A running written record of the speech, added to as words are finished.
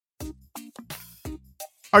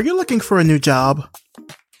Are you looking for a new job?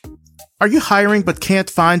 Are you hiring but can't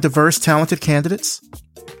find diverse, talented candidates?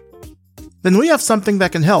 Then we have something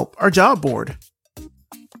that can help, our job board.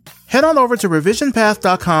 Head on over to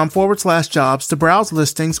revisionpath.com/jobs to browse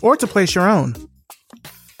listings or to place your own.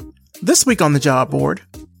 This week on the job board,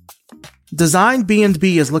 Design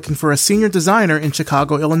B&B is looking for a senior designer in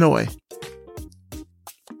Chicago, Illinois.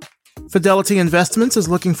 Fidelity Investments is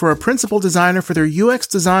looking for a principal designer for their UX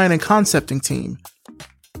design and concepting team.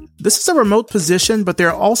 This is a remote position, but they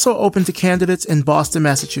are also open to candidates in Boston,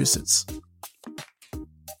 Massachusetts.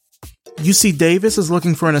 UC Davis is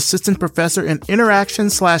looking for an assistant professor in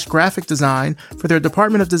interaction/graphic design for their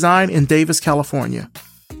Department of Design in Davis, California.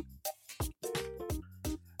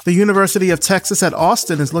 The University of Texas at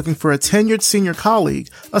Austin is looking for a tenured senior colleague,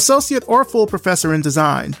 associate or full professor in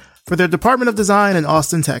design for their Department of Design in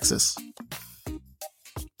Austin, Texas.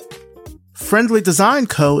 Friendly Design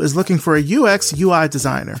Co. is looking for a UX UI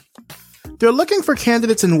designer. They're looking for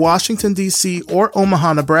candidates in Washington, D.C. or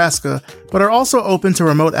Omaha, Nebraska, but are also open to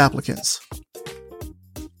remote applicants.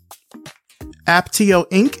 Aptio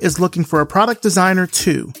Inc. is looking for a product designer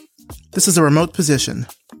too. This is a remote position.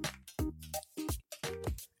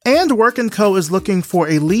 And Work & Co. is looking for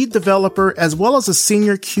a lead developer as well as a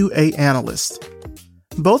senior QA analyst.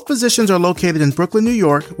 Both positions are located in Brooklyn, New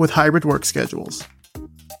York, with hybrid work schedules.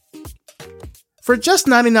 For just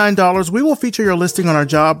 $99, we will feature your listing on our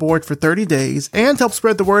job board for 30 days and help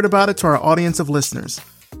spread the word about it to our audience of listeners.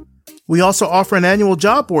 We also offer an annual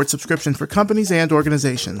job board subscription for companies and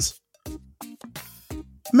organizations.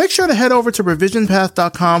 Make sure to head over to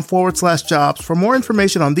revisionpath.com/jobs for more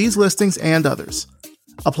information on these listings and others.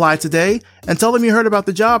 Apply today and tell them you heard about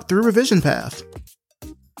the job through Revision Path.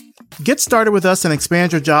 Get started with us and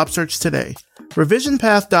expand your job search today.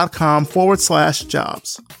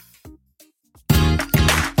 revisionpath.com/jobs.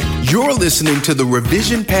 You're listening to the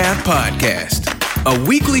Revision Path Podcast, a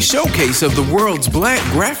weekly showcase of the world's Black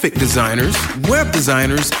graphic designers, web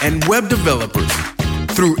designers, and web developers.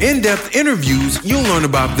 Through in-depth interviews, you'll learn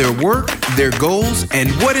about their work, their goals, and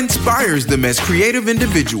what inspires them as creative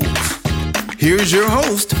individuals. Here's your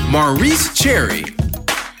host, Maurice Cherry.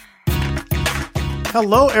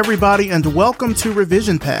 Hello, everybody, and welcome to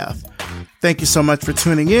Revision Path. Thank you so much for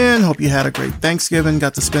tuning in. Hope you had a great Thanksgiving,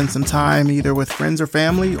 got to spend some time either with friends or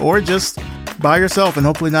family, or just by yourself and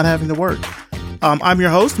hopefully not having to work. I'm your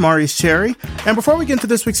host, Maurice Cherry, and before we get into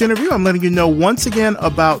this week's interview, I'm letting you know once again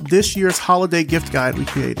about this year's holiday gift guide we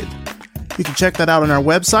created. You can check that out on our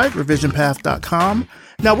website, revisionpath.com.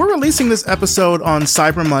 Now, we're releasing this episode on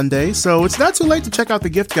Cyber Monday, so it's not too late to check out the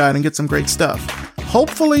gift guide and get some great stuff.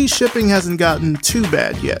 Hopefully, shipping hasn't gotten too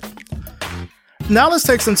bad yet. Now let's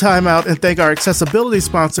take some time out and thank our accessibility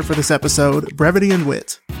sponsor for this episode, Brevity &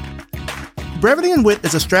 Wit. Brevity & Wit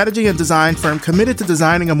is a strategy and design firm committed to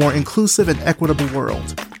designing a more inclusive and equitable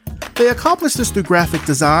world. They accomplish this through graphic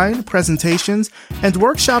design, presentations, and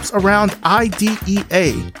workshops around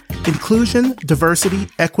IDEA, inclusion, diversity,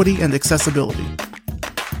 equity, and accessibility.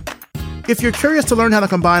 If you're curious to learn how to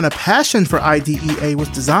combine a passion for IDEA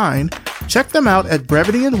with design, check them out at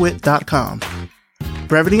brevitywit.com.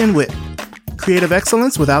 Brevity & Wit. Creative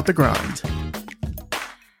excellence without the grind.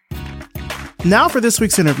 Now for this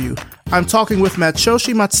week's interview, I'm talking with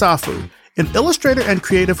Matshoshi Matsafu, an illustrator and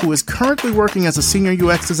creative who is currently working as a senior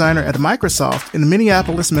UX designer at Microsoft in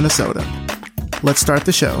Minneapolis, Minnesota. Let's start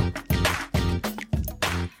the show.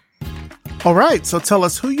 All right, so tell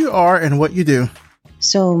us who you are and what you do.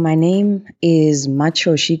 So my name is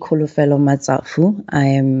Matshoshi Matsafu. I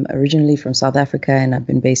am originally from South Africa and I've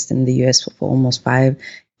been based in the US for almost 5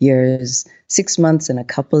 years, 6 months, and a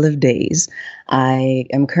couple of days. I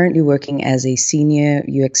am currently working as a senior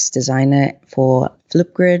UX designer for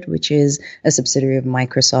Flipgrid, which is a subsidiary of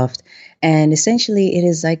Microsoft. And essentially, it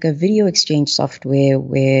is like a video exchange software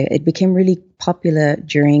where it became really popular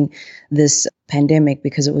during this pandemic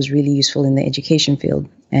because it was really useful in the education field.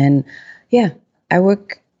 And yeah, I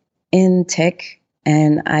work in tech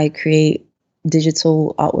and I create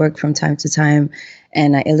digital artwork from time to time,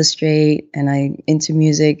 and I illustrate, and I into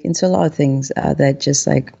music, into a lot of things that just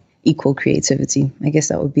like equal creativity. I guess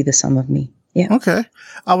that would be the sum of me. Yeah. Okay.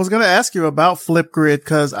 I was going to ask you about Flipgrid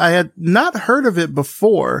because I had not heard of it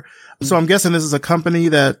before. So I'm guessing this is a company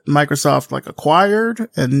that Microsoft like acquired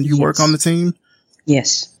and you work on the team?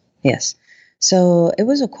 Yes. So it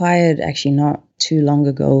was acquired actually not too long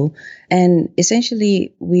ago. And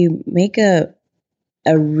essentially we make a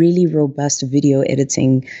really robust video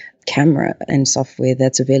editing camera and software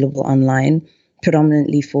that's available online,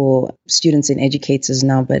 predominantly for students and educators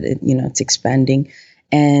now, but it's expanding.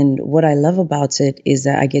 And what I love about it is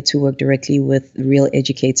that I get to work directly with real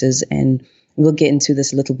educators and we'll get into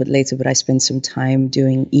this a little bit later, but I spent some time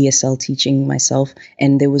doing ESL teaching myself.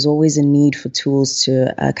 And there was always a need for tools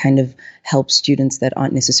to kind of help students that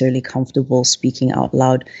aren't necessarily comfortable speaking out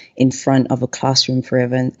loud in front of a classroom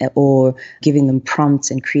forever, or giving them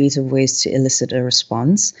prompts and creative ways to elicit a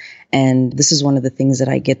response. And this is one of the things that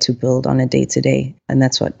I get to build on a day-to-day. And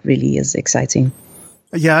that's what really is exciting.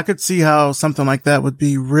 Yeah, I could see how something like that would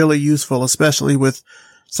be really useful, especially with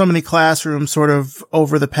so many classrooms sort of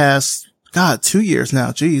over the past 2 years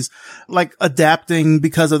now, geez, like adapting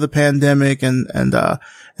because of the pandemic and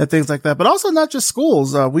things like that. But also not just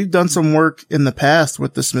schools. We've done some work in the past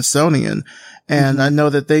with the Smithsonian, and I know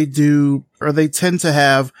that they tend to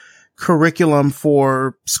have curriculum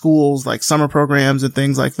for schools, like summer programs and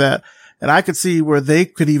things like that. And I could see where they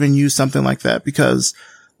could even use something like that because,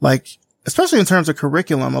 like, especially in terms of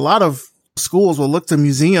curriculum, a lot of schools will look to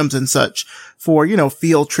museums and such for,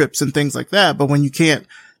 field trips and things like that. But when you can't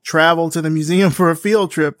travel to the museum for a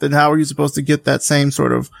field trip, then how are you supposed to get that same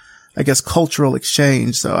sort of, I guess, cultural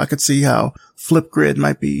exchange? So I could see how Flipgrid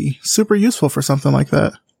might be super useful for something like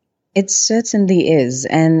that. It certainly is.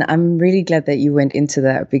 And I'm really glad that you went into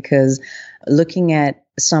that, because looking at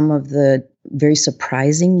some of the very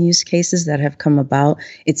surprising use cases that have come about,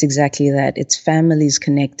 it's exactly that. It's families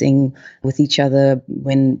connecting with each other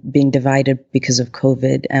when being divided because of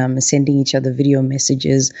COVID, sending each other video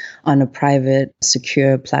messages on a private,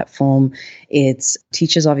 secure platform. It's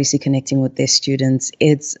teachers obviously connecting with their students.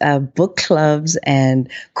 It's book clubs and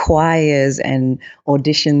choirs and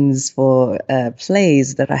auditions for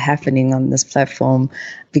plays that are happening on this platform,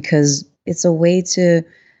 because it's a way to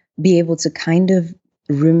be able to kind of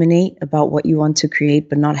ruminate about what you want to create,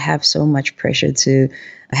 but not have so much pressure to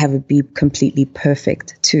have it be completely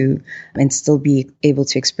perfect too, and still be able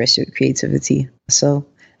to express your creativity. So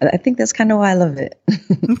I think that's kind of why I love it.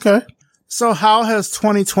 Okay. So how has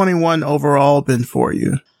 2021 overall been for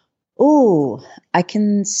you? Oh, I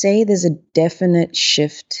can say there's a definite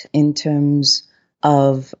shift in terms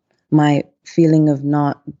of my feeling of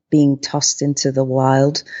not being tossed into the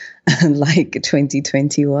wild like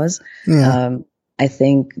 2020 was. Yeah. I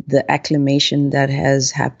think the acclimation that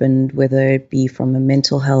has happened, whether it be from a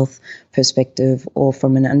mental health perspective or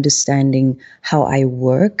from an understanding how I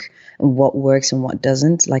work and what works and what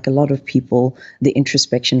doesn't, like a lot of people, the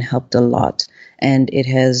introspection helped a lot. And it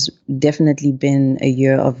has definitely been a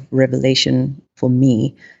year of revelation for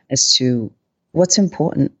me as to what's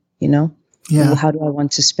important, Yeah. How do I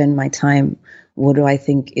want to spend my time? What do I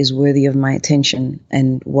think is worthy of my attention?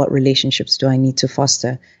 And what relationships do I need to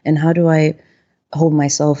foster? And how do I hold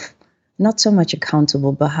myself not so much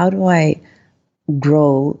accountable, but how do I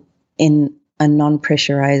grow in a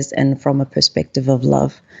non-pressurized and from a perspective of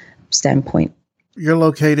love standpoint? You're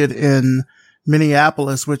located in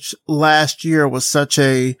Minneapolis, which last year was such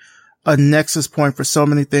a nexus point for so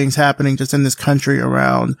many things happening just in this country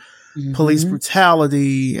around police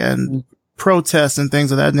brutality and protests and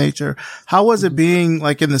things of that nature. How was it being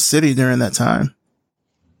like in the city during that time?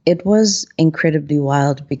 It was incredibly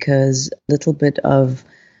wild because a little bit of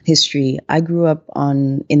history. I grew up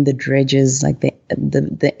in the dredges, like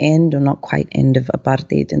the end or not quite end of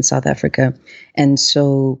apartheid in South Africa. And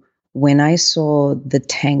so when I saw the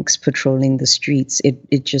tanks patrolling the streets,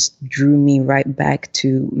 it just drew me right back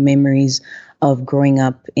to memories of growing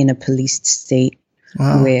up in a policed state.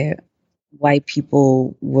 Wow. Where white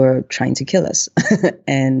people were trying to kill us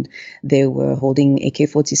and they were holding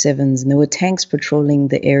AK-47s, and there were tanks patrolling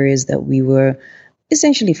the areas that we were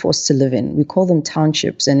essentially forced to live in. We call them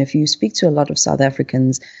townships. And if you speak to a lot of South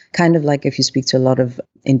Africans, kind of like if you speak to a lot of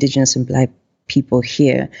indigenous and black people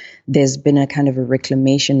here, there's been a kind of a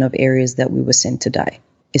reclamation of areas that we were sent to die,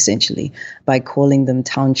 essentially, by calling them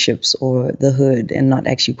townships or the hood and not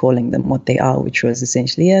actually calling them what they are, which was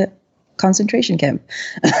essentially a concentration camp.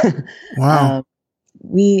 Wow.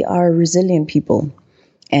 We are resilient people.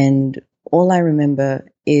 And all I remember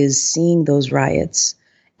is seeing those riots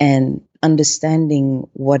and understanding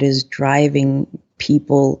what is driving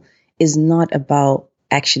people is not about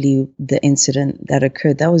actually the incident that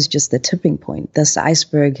occurred. That was just the tipping point. This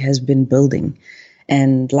iceberg has been building.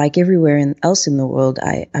 And like everywhere else in the world,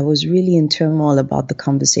 I was really in turmoil about the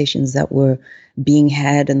conversations that were being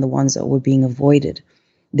had and the ones that were being avoided.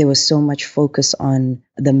 There was so much focus on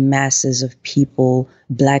the masses of people,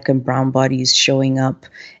 black and brown bodies showing up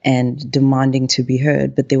and demanding to be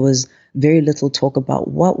heard. But there was very little talk about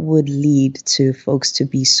what would lead to folks to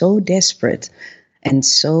be so desperate and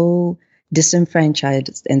so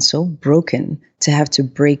disenfranchised and so broken to have to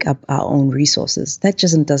break up our own resources. That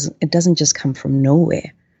doesn't just come from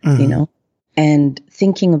nowhere, and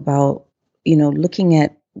thinking about, looking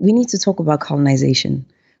at, we need to talk about colonization.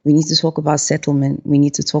 We need to talk about settlement. We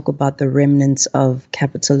need to talk about the remnants of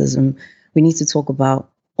capitalism. We need to talk about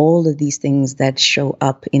all of these things that show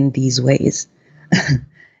up in these ways.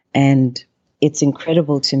 And it's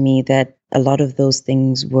incredible to me that a lot of those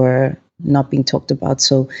things were not being talked about.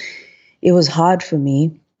 So it was hard for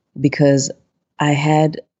me because I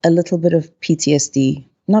had a little bit of PTSD,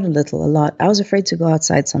 not a little, a lot. I was afraid to go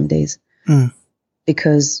outside some days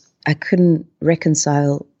because I couldn't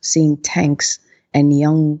reconcile seeing tanks and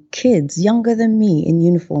young kids, younger than me, in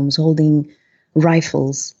uniforms holding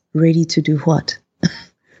rifles, ready to do what?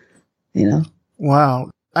 You know?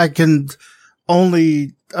 Wow. I can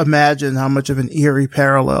only imagine how much of an eerie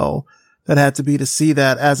parallel that had to be to see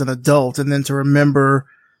that as an adult and then to remember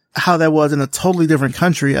how that was in a totally different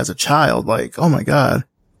country as a child. Like, oh my God.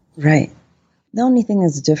 Right. The only thing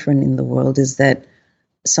that's different in the world is that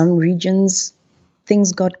some regions,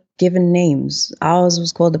 things got given names. Ours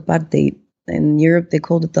was called apartheid. In Europe, they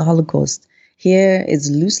called it the Holocaust. Here, it's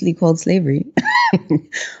loosely called slavery.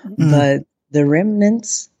 But the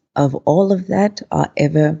remnants of all of that are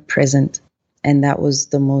ever present. And that was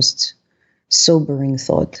the most sobering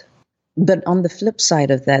thought. But on the flip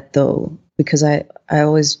side of that, though, because I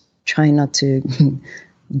always try not to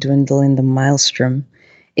dwindle in the maelstrom,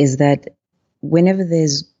 is that whenever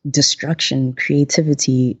there's destruction,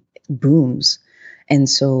 creativity booms. And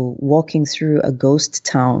so walking through a ghost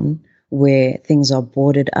town where things are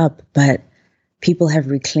boarded up, but people have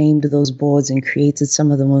reclaimed those boards and created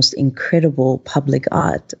some of the most incredible public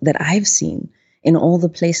art that I've seen in all the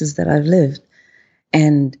places that I've lived.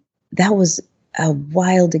 And that was a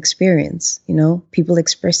wild experience, you know, people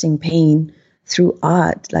expressing pain through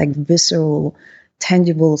art, like visceral,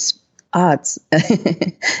 tangible arts.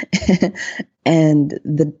 And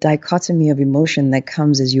the dichotomy of emotion that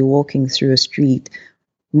comes as you're walking through a street,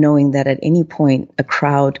 knowing that at any point a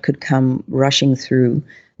crowd could come rushing through,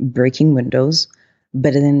 breaking windows,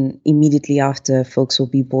 but then immediately after, folks will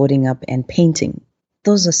be boarding up and painting.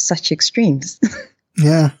 Those are such extremes.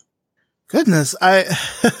 Yeah. Goodness.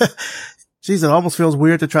 Geez, it almost feels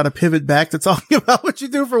weird to try to pivot back to talking about what you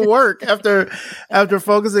do for work after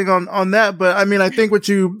focusing on that. But I mean, I think what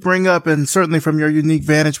you bring up, and certainly from your unique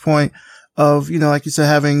vantage point of, you know, like you said,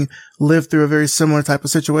 having lived through a very similar type of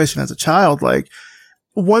situation as a child, like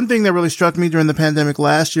one thing that really struck me during the pandemic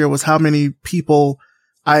last year was how many people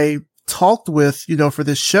I talked with, you know, for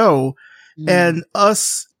this show, and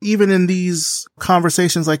us, even in these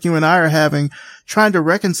conversations like you and I are having, trying to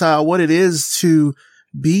reconcile what it is to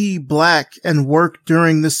be Black and work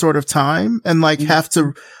during this sort of time and like have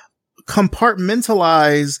to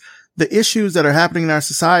compartmentalize the issues that are happening in our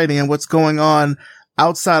society and what's going on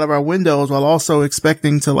outside of our windows while also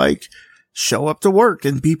expecting to like show up to work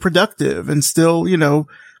and be productive and still, you know,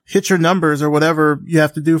 hit your numbers or whatever you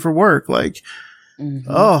have to do for work. Like,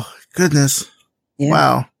 oh goodness. Yeah.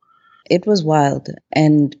 Wow. It was wild.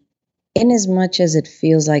 And in as much as it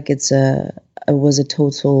feels like it was a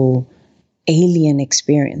total alien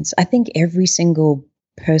experience, I think every single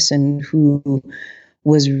person who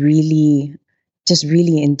was really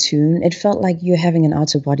in tune, it felt like you're having an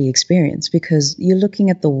out of body experience because you're looking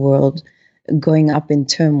at the world going up in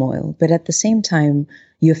turmoil, but at the same time,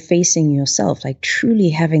 you're facing yourself, like truly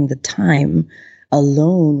having the time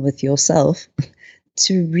alone with yourself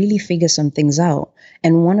to really figure some things out.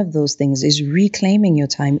 And one of those things is reclaiming your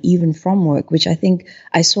time, even from work, which I think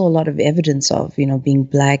I saw a lot of evidence of, you know, being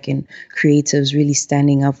Black and creatives really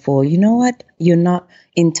standing up for, you know what, you're not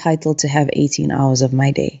entitled to have 18 hours of my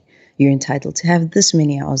day. You're entitled to have this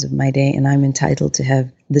many hours of my day, and I'm entitled to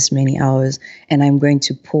have this many hours, and I'm going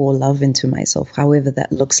to pour love into myself, however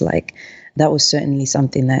that looks like. That was certainly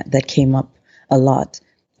something that came up a lot.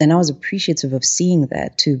 And I was appreciative of seeing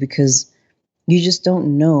that too, because you just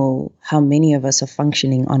don't know how many of us are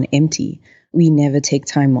functioning on empty. We never take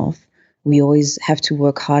time off. We always have to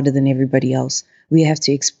work harder than everybody else. We have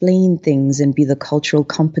to explain things and be the cultural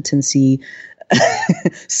competency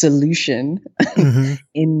solution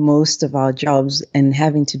in most of our jobs, and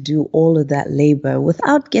having to do all of that labor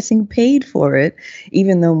without getting paid for it,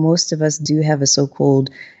 even though most of us do have a so-called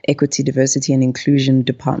equity, diversity, and inclusion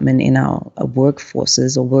department in our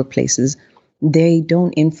workforces or workplaces. They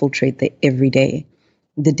don't infiltrate the everyday,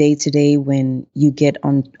 the day-to-day when you get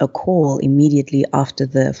on a call immediately after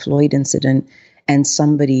the Floyd incident and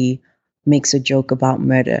somebody makes a joke about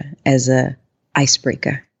murder as a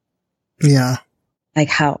icebreaker. Yeah. Like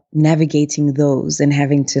how navigating those and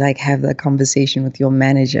having to like have that conversation with your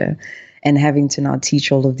manager and having to now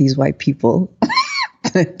teach all of these white people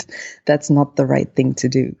that that's not the right thing to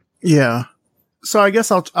do. Yeah. So I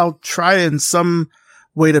guess I'll try in some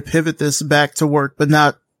way to pivot this back to work, but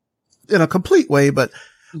not in a complete way. But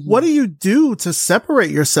What do you do to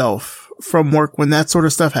separate yourself from work when that sort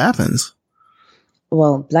of stuff happens?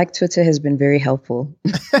 Well, Black Twitter has been very helpful.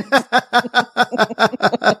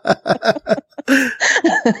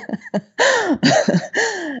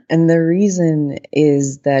 And the reason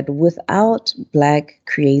is that without Black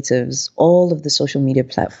creatives, all of the social media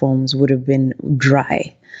platforms would have been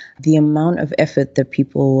dry. The amount of effort that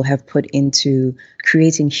people have put into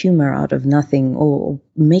creating humor out of nothing, or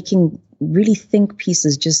making really think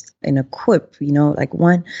pieces just in a quip, like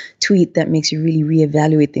one tweet that makes you really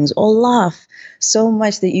reevaluate things, or laugh so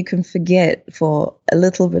much that you can forget for a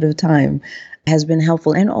little bit of time, has been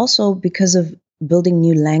helpful. And also because of building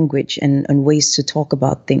new language and ways to talk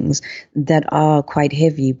about things that are quite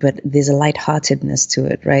heavy, but there's a lightheartedness to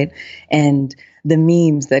it, right? And the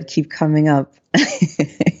memes that keep coming up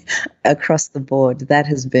across the board, that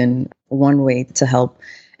has been one way to help.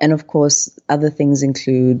 And of course, other things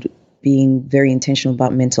include being very intentional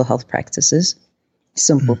about mental health practices,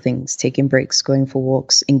 simple things, taking breaks, going for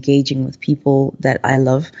walks, engaging with people that I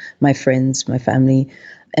love, my friends, my family,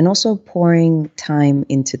 and also pouring time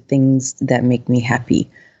into things that make me happy.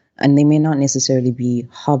 And they may not necessarily be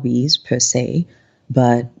hobbies per se,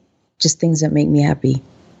 but just things that make me happy.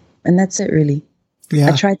 And that's it, really. Yeah.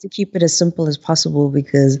 I try to keep it as simple as possible,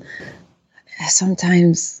 because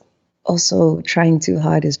sometimes also trying too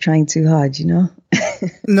hard is trying too hard,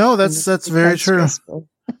 No, that's very true.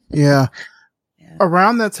 Yeah.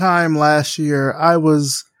 Around that time last year, I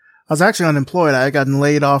was actually unemployed. I had gotten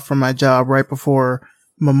laid off from my job right before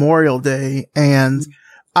Memorial Day, and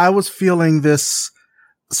I was feeling this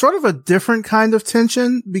sort of a different kind of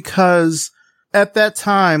tension, because at that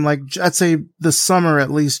time, like I'd say the summer,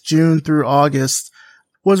 at least June through August,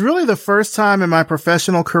 was really the first time in my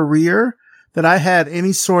professional career that I had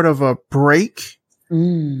any sort of a break,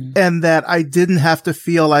 and that I didn't have to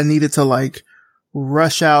feel I needed to like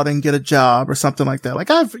rush out and get a job or something like that. Like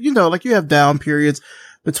like you have down periods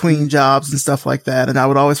between jobs and stuff like that. And I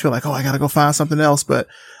would always feel like, oh, I got to go find something else. But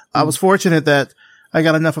I was fortunate that I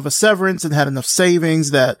got enough of a severance and had enough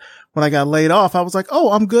savings that when I got laid off, I was like,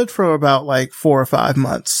 oh, I'm good for about like 4 or 5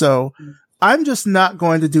 months. So I'm just not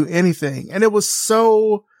going to do anything. And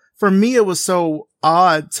for me, it was so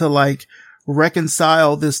odd to like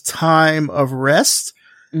reconcile this time of rest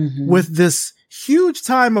with this huge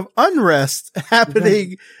time of unrest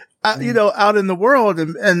happening, out in the world,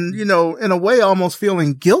 and, in a way almost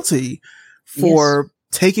feeling guilty for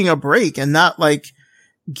taking a break and not like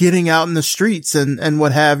getting out in the streets and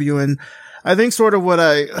what have you. And I think sort of what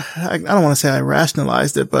I don't want to say I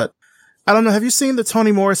rationalized it, but I don't know. Have you seen the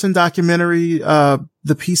Toni Morrison documentary,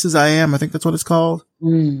 The Pieces I Am? I think that's what it's called.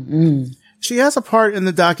 She has a part in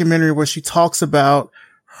the documentary where she talks about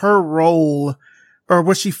her role, or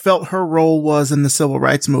what she felt her role was in the civil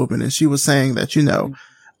rights movement. And she was saying that,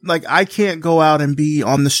 like, I can't go out and be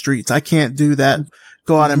on the streets. I can't do that,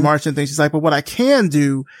 go out and march and things. She's like, but what I can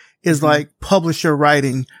do is like publish your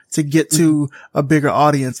writing to get to a bigger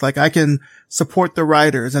audience. Like I can support the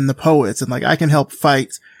writers and the poets, and like I can help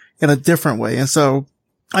fight in a different way. And so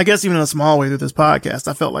I guess even in a small way through this podcast,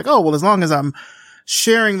 I felt like, oh, well, as long as I'm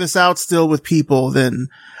sharing this out still with people, then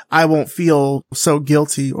I won't feel so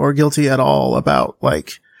guilty or guilty at all about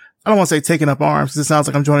like, I don't want to say taking up arms, because it sounds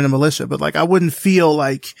like I'm joining a militia, but like I wouldn't feel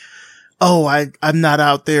like, oh, I'm not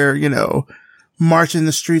out there, marching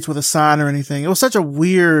the streets with a sign or anything. It was such a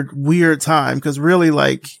weird time, because really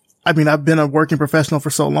like, I mean, I've been a working professional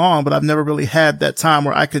for so long, but I've never really had that time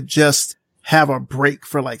where I could just have a break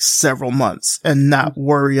for like several months and not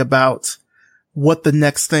worry about what the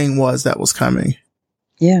next thing was that was coming.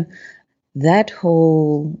 Yeah. That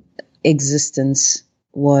whole existence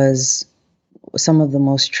was some of the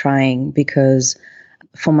most trying, because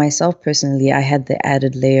for myself personally, I had the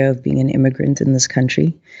added layer of being an immigrant in this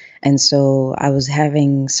country. And so I was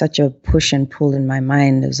having such a push and pull in my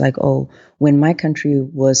mind. It was like, oh, when my country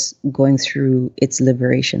was going through its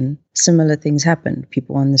liberation, similar things happened.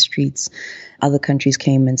 People on the streets, other countries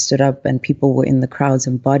came and stood up, and people were in the crowds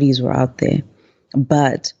and bodies were out there.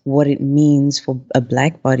 But what it means for a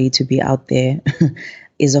Black body to be out there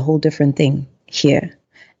is a whole different thing here.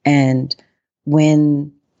 And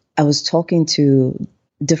when I was talking to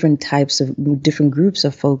different groups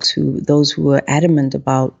of folks, those who were adamant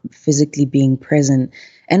about physically being present,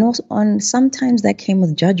 and also sometimes that came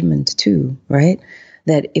with judgment too, right?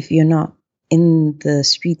 That if you're not in the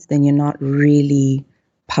streets, then you're not really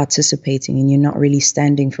participating and you're not really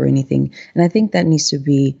standing for anything. And I think that needs to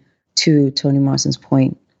be, to Toni Morrison's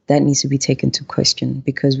point, that needs to be taken to question,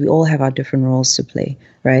 because we all have our different roles to play,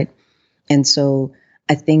 right? And so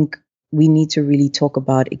I think we need to really talk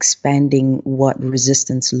about expanding what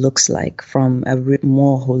resistance looks like from a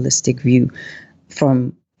more holistic view.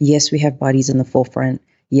 From, yes, we have bodies in the forefront.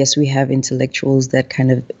 Yes, we have intellectuals that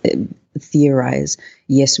kind of theorize.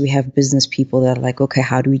 Yes, we have business people that are like, okay,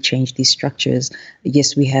 how do we change these structures?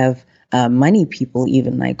 Yes, we have money people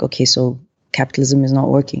even like, okay, so capitalism is not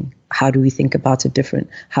working. How do we think about it different?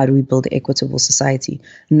 How do we build an equitable society?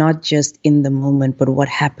 Not just in the moment, but what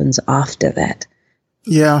happens after that.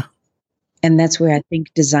 Yeah. And that's where I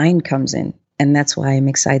think design comes in. And that's why I'm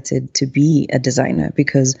excited to be a designer,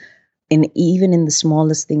 because even in the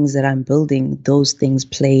smallest things that I'm building, those things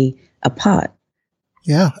play a part.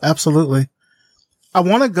 Yeah, absolutely. I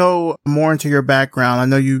want to go more into your background. I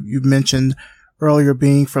know you mentioned earlier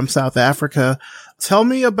being from South Africa. Tell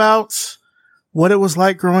me about what it was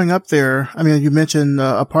like growing up there. I mean, you mentioned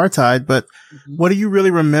apartheid, but what do you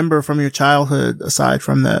really remember from your childhood aside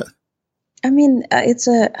from that? I mean, it's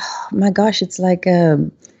like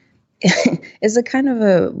it's a kind of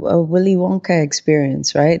a Willy Wonka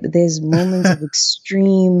experience, right? There's moments of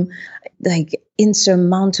extreme, like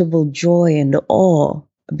insurmountable joy and awe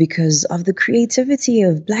because of the creativity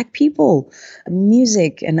of Black people,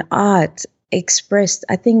 music and art expressed.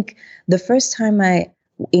 I think the first time I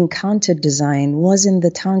encountered design was in the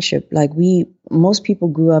township. Like most people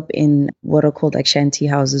grew up in what are called like shanty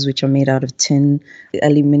houses, which are made out of tin,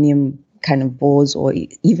 aluminum kind of boards, or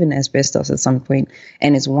even asbestos at some point.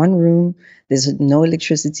 And it's one room. There's no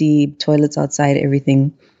electricity, toilets outside,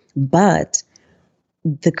 everything. But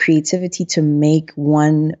the creativity to make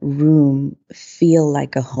one room feel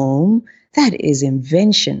like a home, that is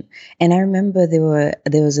invention. And I remember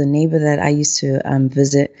there was a neighbor that I used to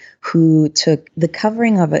visit who took the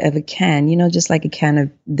covering of a can, just like a can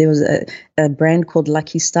of, there was a brand called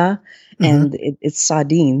Lucky Star, and it's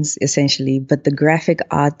sardines essentially, but the graphic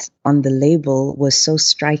art on the label was so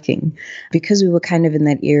striking because we were kind of in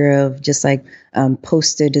that era of just like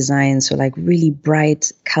poster designs, so like really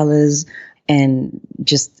bright colors and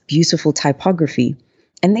just beautiful typography.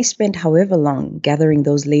 And they spent however long gathering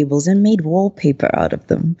those labels and made wallpaper out of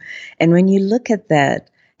them. And when you look at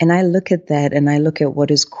that, and I look at that, and I look at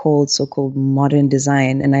what is called so-called modern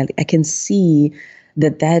design, and I can see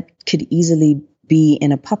that could easily be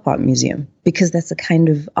in a pop-art museum, because that's the kind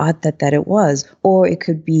of art that it was. Or it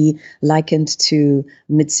could be likened to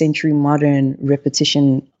mid-century modern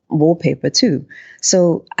repetition wallpaper too.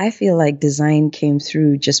 So I feel like design came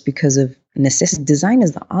through just because of necessity. Design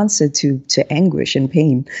is the answer to anguish and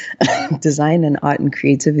pain. Design and art and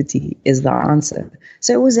creativity is the answer.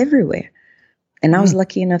 So it was everywhere. And I was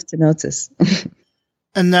lucky enough to notice.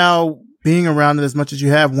 And now, being around it as much as you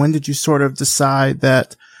have, when did you sort of decide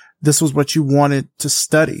that this was what you wanted to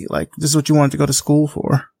study? Like, this is what you wanted to go to school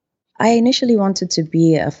for? I initially wanted to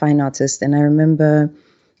be a fine artist. And I remember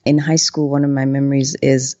in high school, one of my memories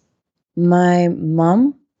is my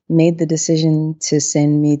mom made the decision to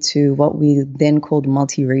send me to what we then called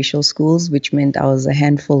multiracial schools, which meant I was a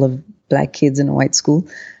handful of Black kids in a white school,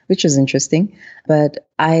 which was interesting. But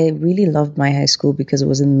I really loved my high school because it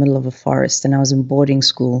was in the middle of a forest and I was in boarding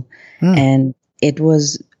school. And it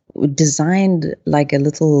was designed like a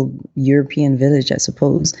little European village, I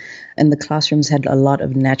suppose. And the classrooms had a lot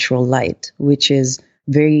of natural light, which is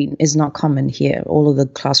not common here. All of the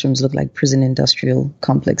classrooms look like prison industrial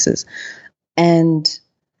complexes. And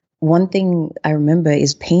one thing I remember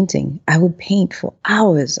is painting. I would paint for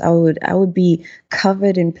hours. I would be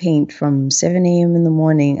covered in paint from 7 a.m. in the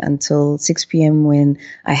morning until 6 p.m. when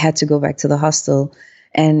I had to go back to the hostel.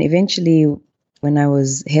 And eventually, when I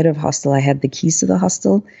was head of hostel, I had the keys to the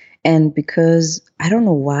hostel. And because I don't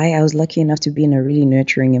know why, I was lucky enough to be in a really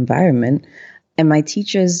nurturing environment. And my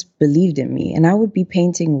teachers believed in me. And I would be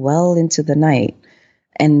painting well into the night.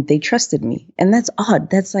 And they trusted me. And that's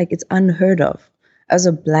odd. That's like, it's unheard of. As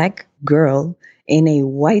a Black girl in a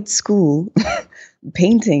white school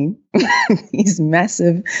painting these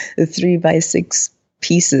massive 3x6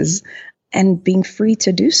 pieces and being free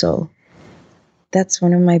to do so. That's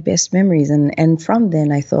one of my best memories. And from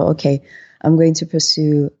then I thought, okay, I'm going to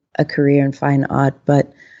pursue a career in fine art.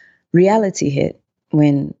 But reality hit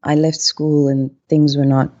when I left school and things were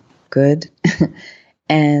not good.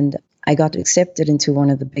 And I got accepted into one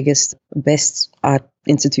of the best art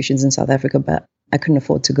institutions in South Africa, but I couldn't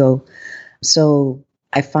afford to go. So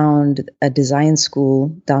I found a design school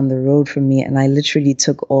down the road from me, and I literally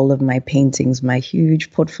took all of my paintings, my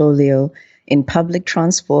huge portfolio, in public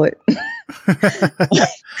transport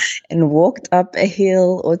and walked up a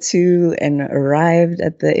hill or two and arrived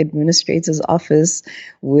at the administrator's office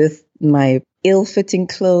with my ill-fitting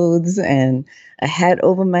clothes and a hat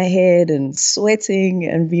over my head and sweating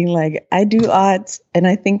and being like, I do art and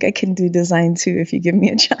I think I can do design too if you give me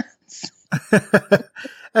a chance.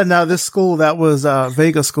 And now this school, that was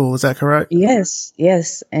Vega School, is that correct? Yes,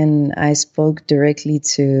 yes. And I spoke directly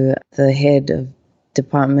to the head of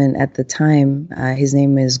department at the time. His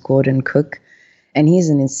name is Gordon Cook, and he's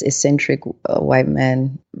an eccentric white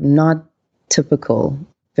man, not typical,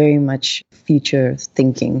 very much future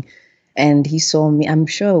thinking. And he saw me, I'm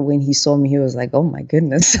sure when he saw me, he was like, oh my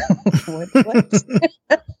goodness, what?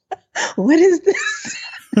 What is this?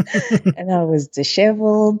 And I was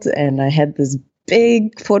disheveled and I had this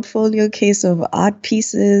big portfolio case of art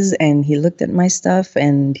pieces. And he looked at my stuff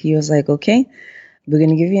and he was like, okay, we're going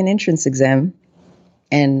to give you an entrance exam.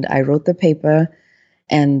 And I wrote the paper.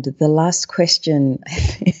 And the last question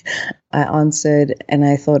I answered, and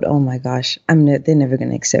I thought, oh my gosh, they're never going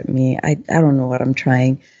to accept me. I don't know what I'm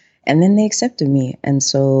trying. And then they accepted me. And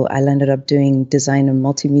so I landed up doing design and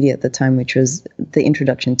multimedia at the time, which was the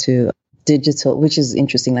introduction to digital, which is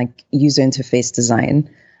interesting, like user interface design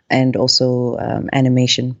and also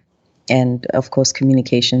animation. And of course,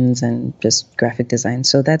 communications and just graphic design.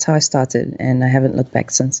 So that's how I started. And I haven't looked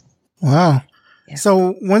back since. Wow. Yeah.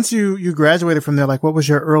 So once you graduated from there, like what was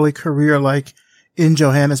your early career like in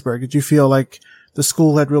Johannesburg? Did you feel like the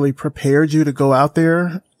school had really prepared you to go out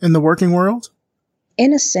there in the working world?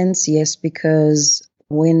 In a sense, yes, because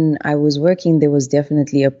when I was working, there was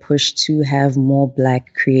definitely a push to have more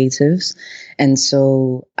Black creatives. And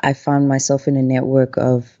so I found myself in a network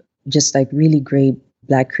of just like really great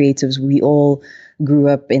Black creatives. We all grew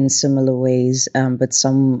up in similar ways, but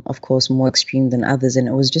some, of course, more extreme than others. And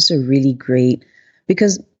it was just a really great,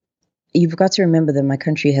 because you've got to remember that my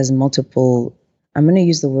country has multiple, I'm going to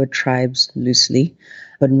use the word tribes loosely,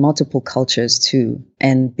 but multiple cultures too.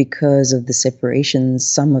 And because of the separations,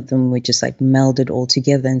 some of them were just like melded all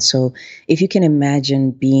together. And so if you can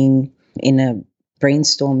imagine being in a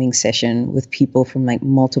brainstorming session with people from like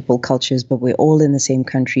multiple cultures, but we're all in the same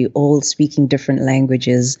country, all speaking different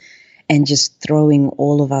languages, and just throwing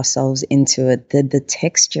all of ourselves into it, the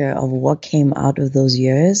texture of what came out of those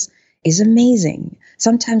years is amazing.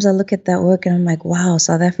 Sometimes I look at that work and I'm like, wow,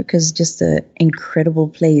 South Africa is just an incredible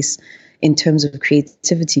place in terms of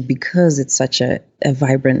creativity because it's such a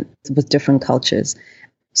vibrant with different cultures.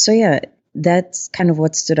 So yeah, that's kind of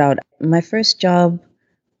what stood out. My first job,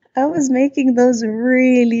 I was making those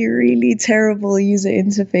really, really terrible user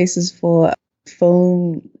interfaces for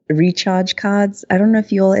phone recharge cards. I don't know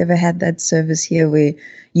if you all ever had that service here where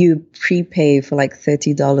you prepay for like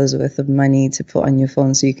 $30 worth of money to put on your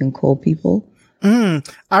phone so you can call people.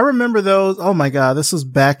 I remember those. Oh my God. This was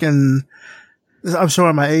back in, I'm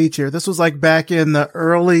showing my age here. This was like back in the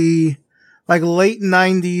early, like late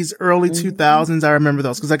 90s, early 2000s. I remember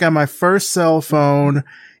those because I got my first cell phone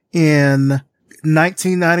in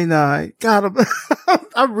 1999. God,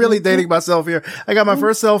 I'm really dating myself here. I got my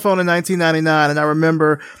first cell phone in 1999 and I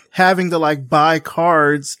remember having to like buy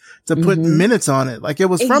cards to put minutes on it. Like it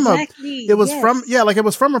was from like it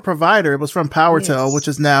was from a provider. It was from PowerTel, which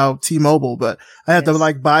is now T-Mobile, but I had to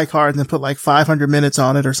like buy cards and put like 500 minutes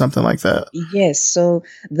on it or something like that. Yes. So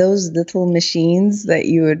those little machines that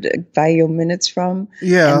you would buy your minutes from.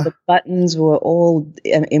 Yeah. And the buttons were all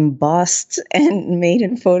embossed and made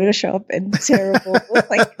in Photoshop and terrible with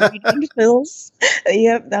like green fills.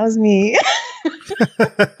 Yep. That was me.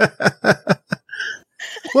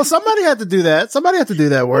 Well, somebody had to do that. Somebody had to do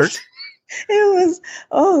that work. It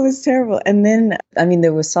was terrible. And then, I mean,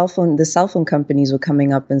 the cell phone companies were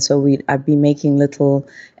coming up. And so I'd be making little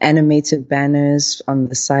animated banners on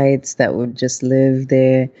the sides that would just live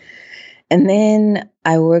there. And then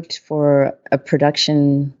I worked for a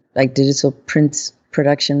production, like digital print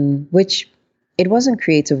production, which it wasn't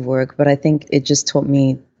creative work, but I think it just taught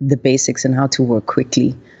me the basics and how to work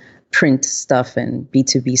quickly, print stuff and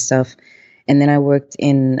B2B stuff. And then I worked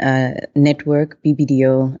in Network,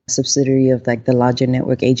 BBDO, subsidiary of like the larger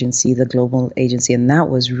network agency, the global agency. And that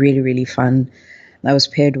was really, really fun. I was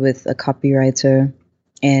paired with a copywriter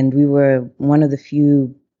and we were one of the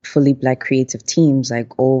few fully Black creative teams,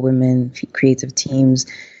 like all women creative teams.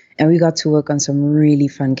 And we got to work on some really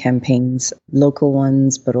fun campaigns, local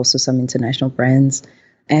ones, but also some international brands.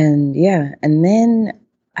 And yeah, and then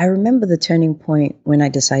I remember the turning point when I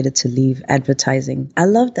decided to leave advertising. I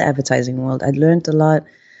loved the advertising world. I'd learned a lot.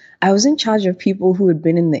 I was in charge of people who had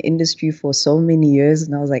been in the industry for so many years.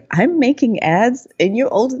 And I was like, I'm making ads and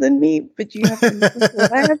you're older than me, but you have to listen to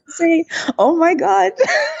what I have to say. Oh my God,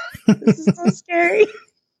 this is so scary.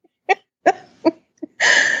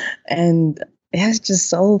 And it was just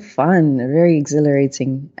so fun, very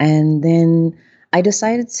exhilarating. And then I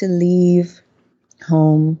decided to leave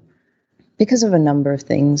home because of a number of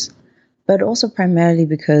things, but also primarily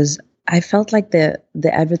because I felt like the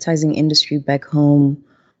advertising industry back home,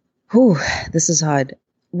 whew, this is hard,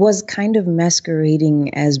 was kind of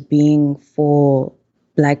masquerading as being for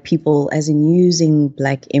Black people, as in using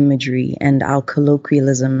Black imagery and our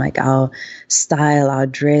colloquialism, like our style, our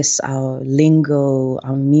dress, our lingo,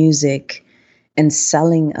 our music, and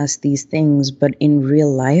selling us these things. But in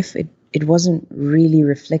real life, it wasn't really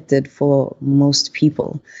reflected for most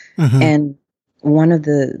people. Mm-hmm. And one of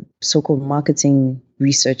the so-called marketing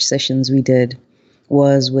research sessions we did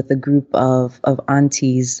was with a group of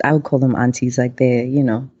aunties. I would call them aunties, like they're,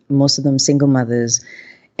 most of them single mothers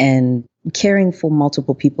and caring for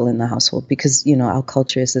multiple people in the household because, our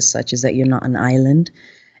culture is as such is that you're not an island.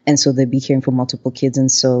 And so they'd be caring for multiple kids.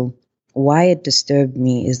 And so why it disturbed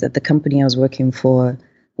me is that the company I was working for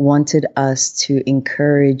wanted us to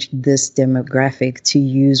encourage this demographic to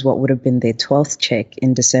use what would have been their 12th check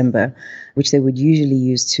in December, which they would usually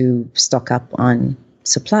use to stock up on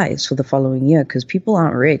supplies for the following year, because people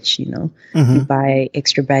aren't rich, Mm-hmm. You buy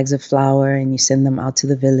extra bags of flour and you send them out to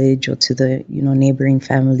the village or to the, neighboring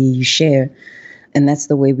family, you share. And that's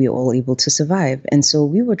the way we're all able to survive. And so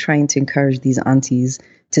we were trying to encourage these aunties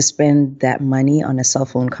to spend that money on a cell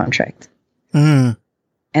phone contract. Mm.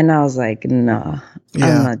 And I was like, nah,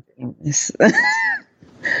 I'm not doing this.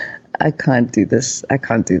 I can't do this. I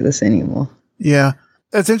can't do this anymore. Yeah.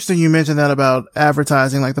 It's interesting you mentioned that about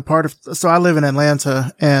advertising, like so I live in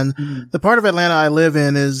Atlanta, and the part of Atlanta I live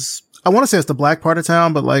in is, I want to say it's the Black part of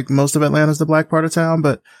town, but like most of Atlanta is the Black part of town.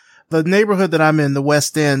 But the neighborhood that I'm in, the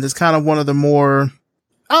West End, is kind of one of the more,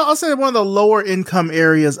 I'll say one of the lower income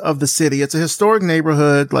areas of the city. It's a historic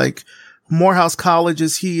neighborhood, like Morehouse College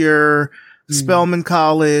is here, Spelman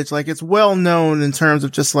College, like it's well known in terms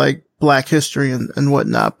of just like Black history and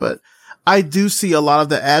whatnot. But I do see a lot of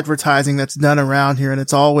the advertising that's done around here, and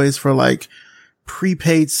it's always for like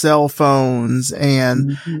prepaid cell phones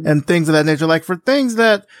and things of that nature. Like for things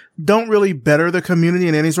that don't really better the community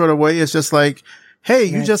in any sort of way. It's just like, hey,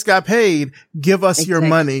 you just got paid. Give us your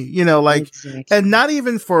money, and not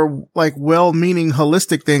even for like well-meaning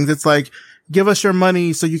holistic things. It's like, give us your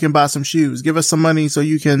money so you can buy some shoes. Give us some money so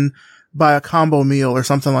you can buy a combo meal or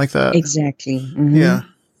something like that. Exactly. Mm-hmm. Yeah.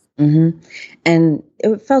 Mm-hmm. And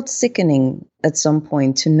it felt sickening at some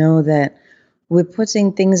point to know that we're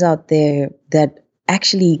putting things out there that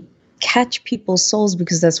actually catch people's souls,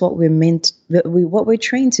 because that's what what we're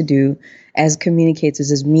trained to do as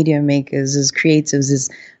communicators, as media makers, as creatives, is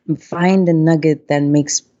find a nugget that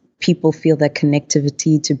makes people feel that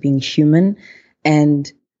connectivity to being human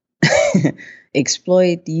and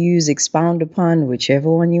exploit, use, expound upon, whichever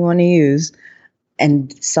one you want to use,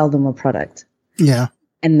 and sell them a product. Yeah.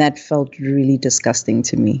 And that felt really disgusting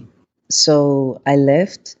to me. So I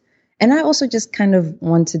left, and I also just kind of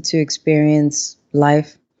wanted to experience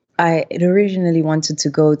life. I originally wanted to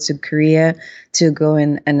go to Korea to go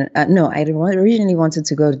originally wanted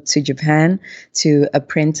to go to Japan to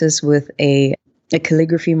apprentice with a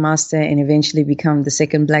calligraphy master and eventually become the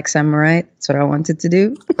second Black samurai. That's what I wanted to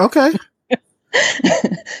do. Okay.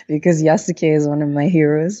 Because Yasuke is one of my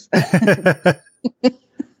heroes.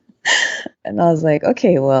 And I was like,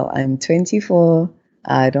 okay, well, I'm 24.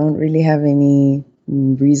 I don't really have any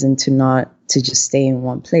reason to just stay in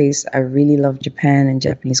one place. I really love Japan and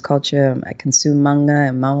Japanese culture. I consume manga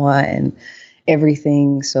and manhwa and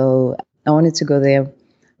everything. So I wanted to go there,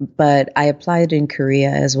 but I applied in Korea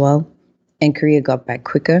as well, and Korea got back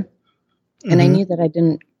quicker. And I knew that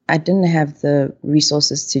I didn't have the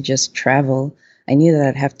resources to just travel. I knew that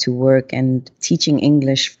I'd have to work, and teaching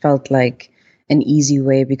English felt like an easy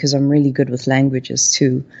way because I'm really good with languages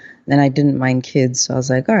too. And I didn't mind kids. So I was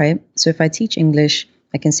like, all right, so if I teach English,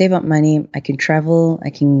 I can save up money, I can travel,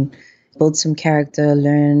 I can build some character,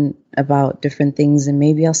 learn about different things, and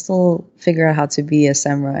maybe I'll still figure out how to be a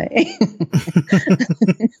samurai.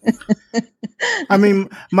 I mean,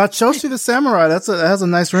 Matshoshi the samurai, that has a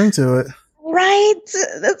nice ring to it. Right.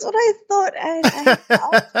 That's what I thought.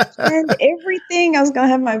 I planned everything. I was going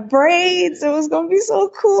to have my braids. It was going to be so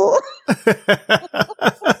cool.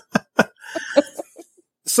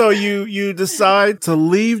 So you decide to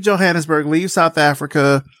leave Johannesburg, leave South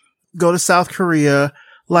Africa, go to South Korea.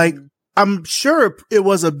 Like, I'm sure it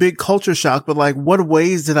was a big culture shock, but like, what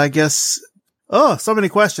ways did so many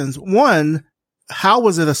questions. One, how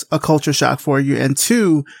was it a culture shock for you? And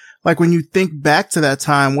two, like when you think back to that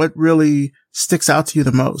time, what really sticks out to you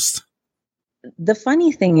the most? The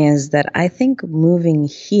funny thing is that I think moving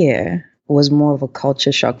here was more of a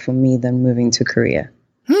culture shock for me than moving to Korea.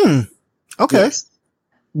 Okay. Yes.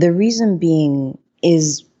 The reason being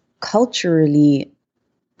is culturally,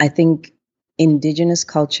 I think indigenous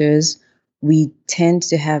cultures, we tend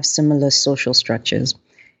to have similar social structures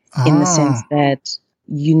in the sense Ah, that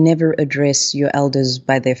you never address your elders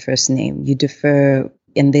by their first name. You defer,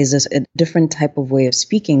 and there's a different type of way of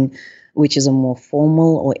speaking, which is a more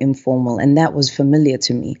formal or informal. And that was familiar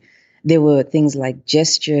to me. There were things like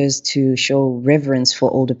gestures to show reverence for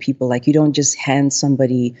older people. Like you don't just hand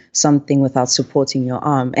somebody something without supporting your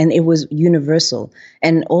arm. And it was universal.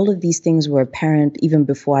 And all of these things were apparent even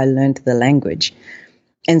before I learned the language.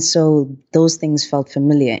 And so those things felt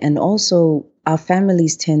familiar. And also, our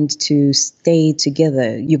families tend to stay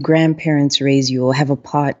together. Your grandparents raise you or have a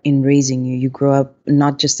part in raising you. You grow up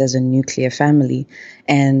not just as a nuclear family.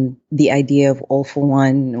 And the idea of all for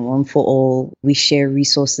one, one for all, we share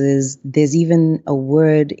resources. There's even a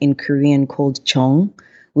word in Korean called chong,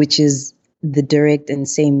 which is the direct and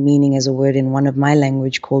same meaning as a word in one of my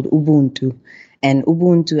language called Ubuntu. And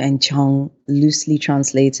Ubuntu and chong, loosely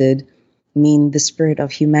translated, mean the spirit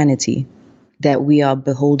of humanity that we are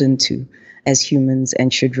beholden to as humans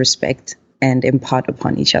and should respect and impart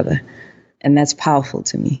upon each other. And that's powerful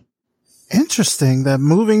to me. interesting that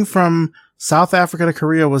moving from South Africa to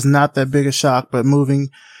Korea was not that big a shock, but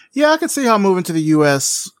I could see how moving to the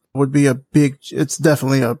US would be it's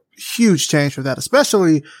definitely a huge change for that,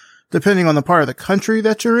 especially depending on the part of the country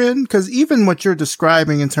that you're in. Cause even what you're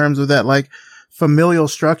describing in terms of that, like, familial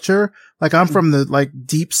structure, like I'm from the like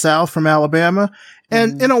deep South from Alabama.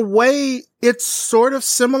 And in a way, it's sort of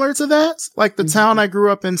similar to that. Like the town I grew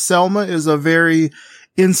up in, Selma, is a very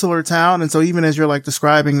insular town. And so even as you're like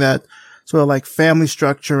describing that sort of like family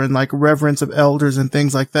structure and like reverence of elders and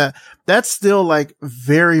things like that, that's still like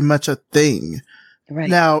very much a thing. Right.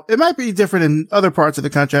 Now, it might be different in other parts of the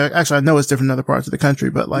country. Actually, I know it's different in other parts of the country,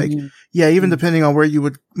 but like, even depending on where you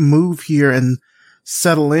would move here and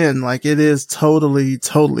settle in, like it is totally,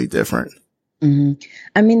 totally different.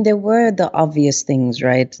 I mean, there were the obvious things,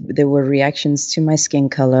 right? There were reactions to my skin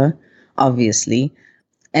color, obviously.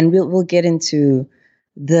 And we'll get into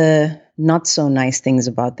the not so nice things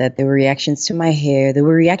about that. There were reactions to my hair. There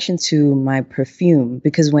were reactions to my perfume,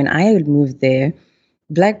 because when I had moved there,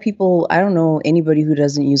 Black people, I don't know anybody who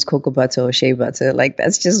doesn't use cocoa butter or shea butter. Like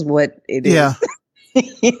that's just what it is. Yeah.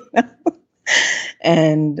 You know?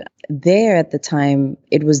 And there at the time,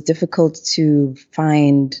 it was difficult to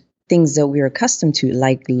find things that we're accustomed to,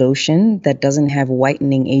 like lotion that doesn't have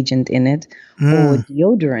whitening agent in it or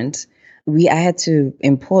deodorant. I had to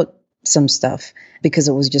import some stuff because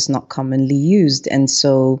it was just not commonly used. And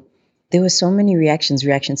so there were so many reactions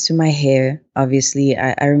to my hair. Obviously,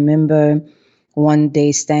 I remember one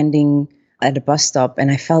day standing at a bus stop and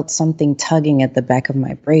I felt something tugging at the back of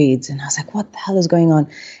my braids. And I was like, what the hell is going on?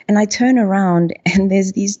 And I turn around and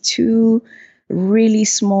there's these two really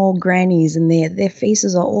small grannies and their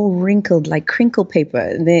faces are all wrinkled like crinkle paper.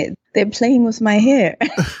 And they're playing with my hair.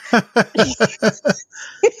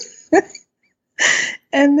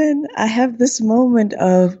 And then I have this moment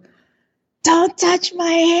of, don't touch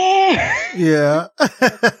my hair. Yeah.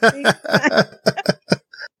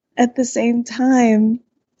 At the same time,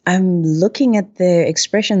 I'm looking at their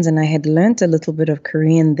expressions, and I had learned a little bit of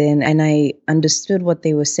Korean then, and I understood what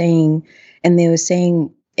they were saying. And they were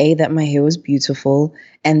saying, that my hair was beautiful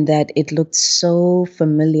and that it looked so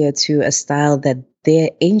familiar to a style that their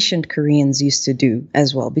ancient Koreans used to do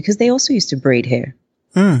as well, because they also used to braid hair,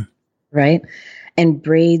 right? And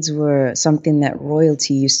braids were something that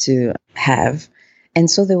royalty used to have. And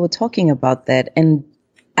so they were talking about that. And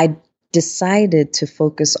I decided to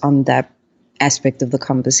focus on that aspect of the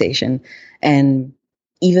conversation. And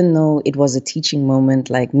even though it was a teaching moment,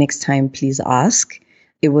 like next time, please ask,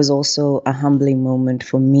 it was also a humbling moment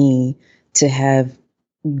for me to have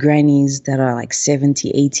grannies that are like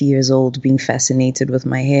 70, 80 years old being fascinated with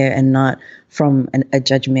my hair and not from a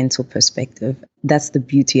judgmental perspective. That's the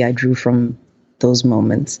beauty I drew from those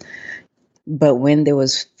moments. But when there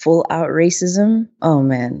was full out racism, oh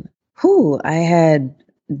man, I had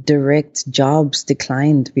direct jobs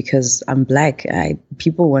declined because I'm Black.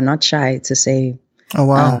 People were not shy to say, oh,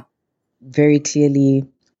 wow. Very clearly,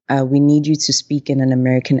 we need you to speak in an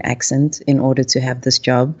American accent in order to have this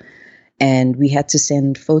job. And we had to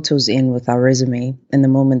send photos in with our resume. And the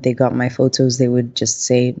moment they got my photos, they would just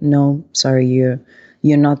say, no, sorry, you're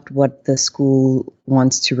not what the school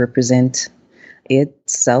wants to represent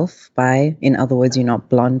itself by. In other words, you're not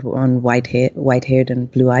blonde and white-haired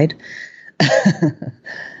and blue-eyed.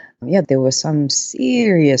 Yeah, there were some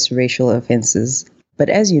serious racial offenses. But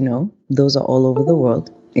as you know, those are all over the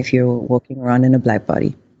world if you're walking around in a Black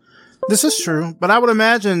body. This is true, but I would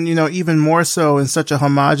imagine, even more so in such a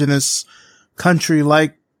homogenous country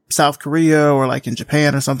like South Korea or like in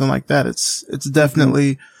Japan or something like that. It's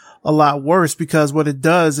definitely a lot worse, because what it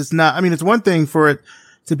does, it's not, I mean, it's one thing for it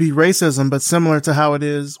to be racism, but similar to how it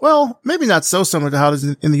is, well, maybe not so similar to how it is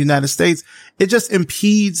in the United States. It just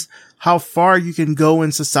impedes how far you can go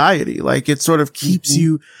in society. Like, it sort of keeps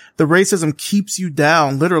you, the racism keeps you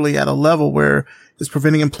down literally at a level where it's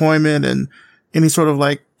preventing employment and any sort of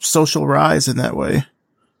like social rise in that way.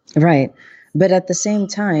 Right. But at the same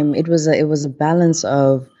time, it was a balance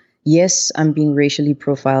of, yes, I'm being racially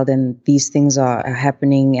profiled and these things are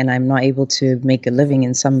happening and I'm not able to make a living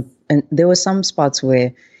and there were some spots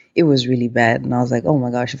where it was really bad. And I was like, oh my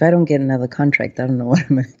gosh, if I don't get another contract, I don't know what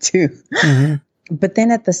I'm going to do. Mm-hmm. But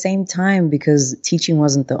then at the same time, because teaching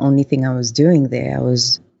wasn't the only thing I was doing there, I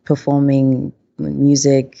was performing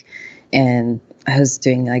music and I was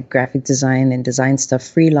doing like graphic design and design stuff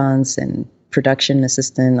freelance and production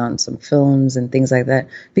assistant on some films and things like that,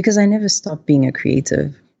 because I never stopped being a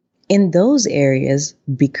creative. In those areas,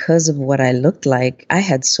 because of what I looked like, I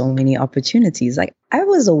had so many opportunities. Like, I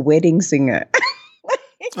was a wedding singer.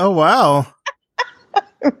 Oh, wow.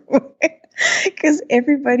 Because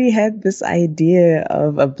everybody had this idea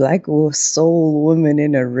of a Black soul woman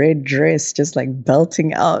in a red dress, just like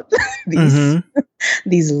belting out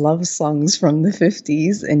these love songs from the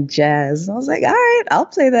 50s and jazz. And I was like, all right, I'll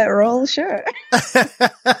play that role, sure.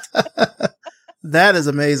 That is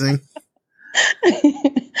amazing.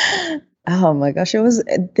 Oh my gosh, there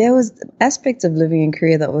was aspects of living in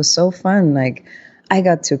Korea that was so fun. Like, I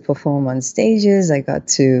got to perform on stages, I got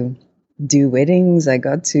to do weddings, I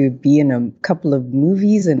got to be in a couple of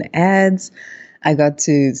movies and ads, I got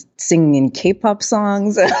to sing in K-pop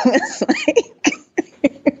songs.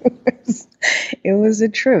 It was a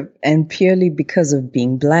trip, and purely because of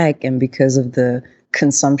being Black and because of the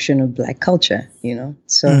consumption of Black culture, you know.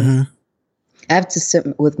 So I have to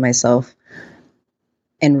sit with myself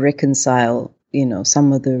and reconcile, you know,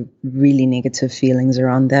 some of the really negative feelings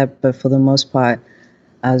around that. But for the most part,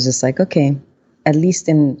 I was just like, okay, at least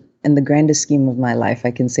in the grander scheme of my life,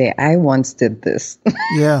 I can say I once did this.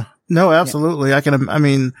 Yeah, no, absolutely. Yeah. I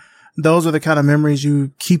mean, those are the kind of memories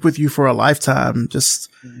you keep with you for a lifetime. Just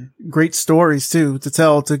great stories too, to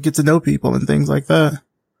tell, to get to know people and things like that.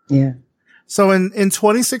 Yeah. So in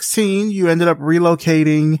 2016, you ended up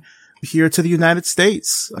relocating here to the United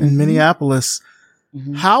States in Minneapolis.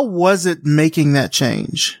 How was it making that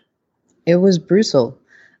change? It was brutal.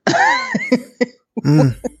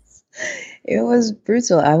 It was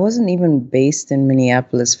brutal. I wasn't even based in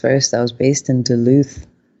Minneapolis first. I was based in Duluth.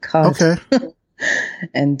 Okay.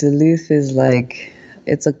 And Duluth is like,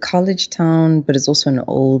 it's a college town, but it's also an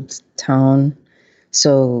old town.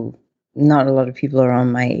 So not a lot of people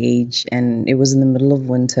around my age. And it was in the middle of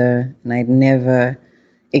winter, and I'd never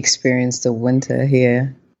experienced a winter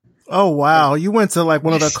here. Oh, wow. You went to like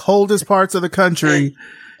one of the coldest parts of the country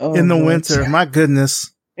in the winter. My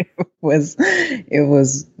goodness. It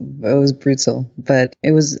was brutal, but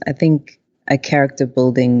it was, I think, a character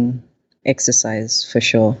building exercise for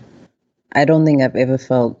sure. I don't think I've ever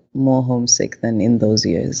felt more homesick than in those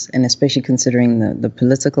years. And especially considering the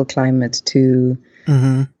political climate too,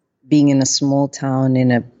 being in a small town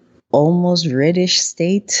in a almost reddish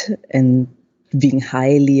state and being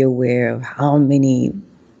highly aware of how many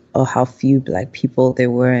or how few Black people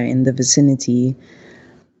there were in the vicinity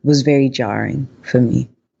was very jarring for me.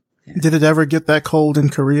 Yeah. Did it ever get that cold in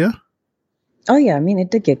Korea? Oh, yeah. I mean,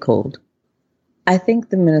 it did get cold. I think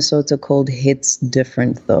the Minnesota cold hits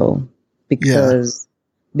different, though, because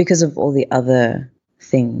of all the other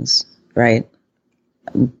things, right?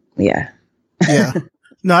 Yeah. Yeah.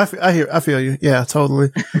 No, I feel you. Yeah,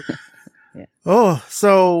 totally. Yeah. Oh,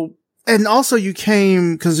 so, and also you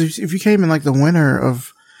came, because if you came in like the winter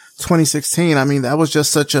of 2016, I mean, that was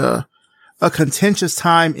just such a contentious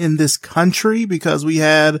time in this country, because we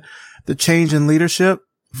had the change in leadership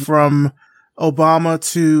from Obama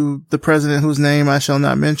to the president whose name I shall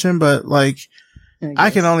not mention, but like,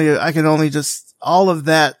 I can only just, all of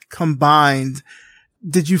that combined.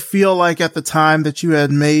 Did you feel like at the time that you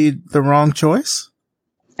had made the wrong choice?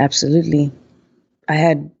 Absolutely. I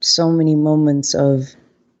had so many moments of,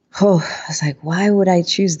 I was like, why would I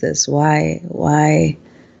choose this? Why?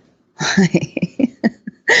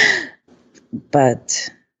 But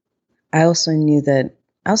I also know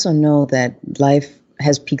that life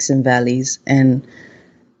has peaks and valleys. And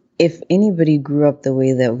if anybody grew up the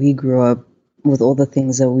way that we grew up with all the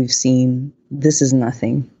things that we've seen, this is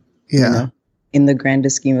nothing. Yeah. You know? In the grander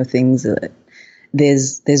scheme of things,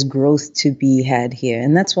 there's growth to be had here.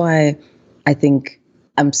 And that's why I think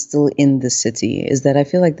I'm still in the city, is that I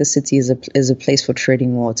feel like the city is a place for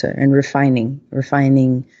treading water and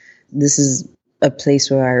refining. This is a place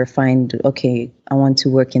where I find, okay, I want to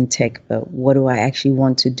work in tech, but what do I actually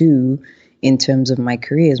want to do in terms of my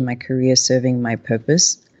career? Is my career serving my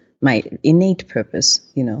purpose, my innate purpose,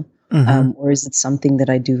 or is it something that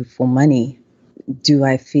I do for money? Do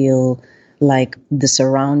I feel like the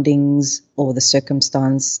surroundings or the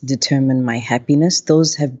circumstance determine my happiness?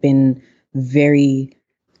 Those have been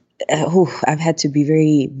I've had to be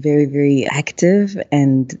very, very, very active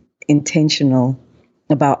and intentional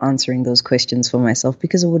about answering those questions for myself,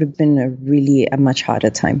 because it would have been a much harder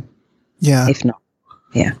time. Yeah. If not.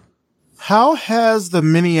 Yeah. How has the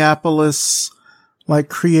Minneapolis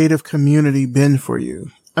creative community been for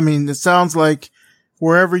you? I mean, it sounds like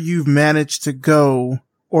wherever you've managed to go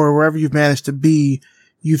or wherever you've managed to be,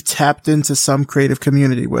 you've tapped into some creative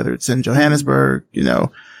community, whether it's in Johannesburg,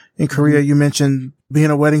 in Korea, you mentioned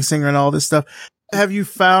being a wedding singer and all this stuff. Have you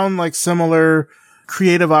found similar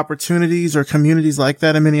creative opportunities or communities like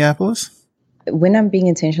that in Minneapolis? When I'm being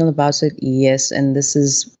intentional about it, yes. And this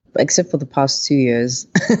is, except for the past 2 years.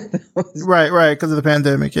 Right. Because of the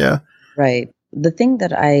pandemic. Yeah. Right. The thing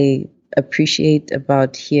that I appreciate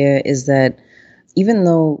about here is that even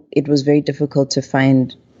though it was very difficult to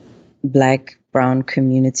find Black, brown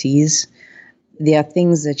communities, there are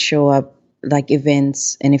things that show up like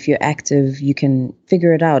events. And if you're active, you can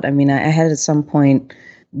figure it out. I mean, I had at some point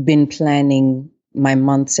been planning my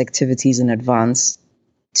month's activities in advance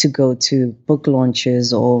to go to book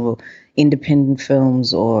launches or independent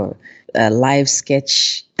films or a live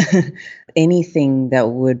sketch, anything that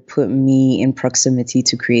would put me in proximity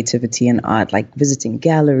to creativity and art, like visiting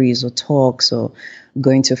galleries or talks or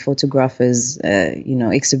going to a photographer's,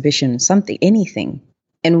 exhibition, something, anything.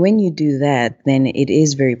 And when you do that, then it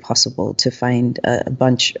is very possible to find a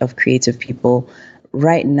bunch of creative people.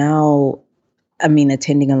 Right now, I mean,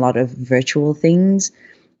 attending a lot of virtual things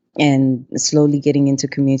and slowly getting into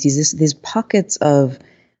communities. There's pockets of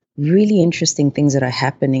really interesting things that are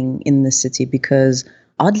happening in the city because,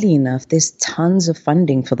 oddly enough, there's tons of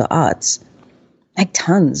funding for the arts, like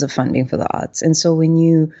tons of funding for the arts. And so when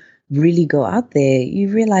you really go out there, you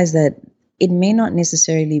realize that it may not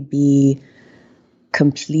necessarily be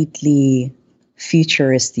completely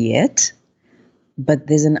futurist yet, but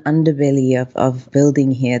there's an underbelly of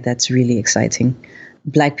building here that's really exciting.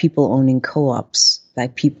 Black people owning co-ops,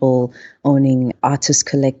 Black people owning artist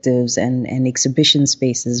collectives and exhibition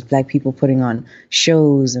spaces, Black people putting on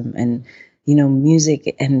shows and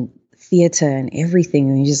music and theater and everything.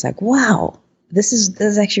 And you're just like, wow, this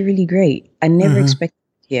is actually really great. I never expected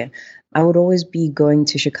it here. I would always be going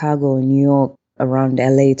to Chicago and New York, around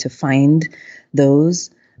LA to find those.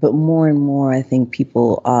 But more and more, I think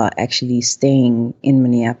people are actually staying in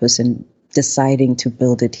Minneapolis and deciding to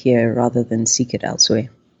build it here rather than seek it elsewhere.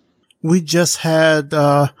 We just had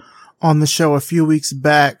on the show a few weeks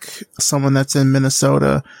back someone that's in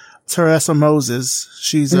Minnesota, Teresa Moses.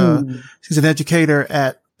 She's an educator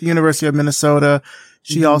at the University of Minnesota.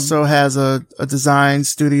 She also has a design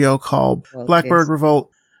studio called Blackbird Revolt.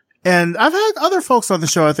 And I've had other folks on the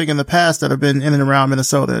show, I think, in the past that have been in and around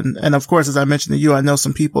Minnesota. And of course, as I mentioned to you, I know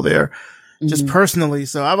some people there just personally.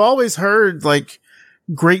 So I've always heard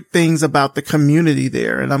great things about the community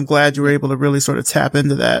there. And I'm glad you were able to really sort of tap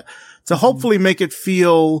into that to hopefully make it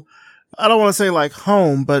feel, I don't want to say like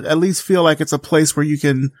home, but at least feel like it's a place where you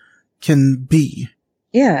can be.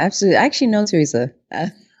 Yeah, absolutely. I actually know Teresa.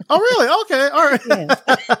 Oh, really? Okay. All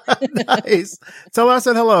right. Nice. Tell her I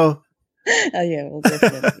said hello. Oh, yeah, well,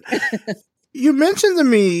 definitely. You mentioned to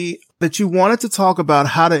me that you wanted to talk about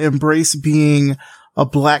how to embrace being a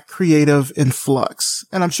Black creative in flux.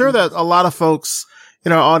 And I'm sure that a lot of folks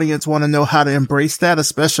in our audience want to know how to embrace that,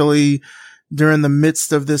 especially during the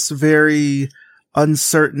midst of this very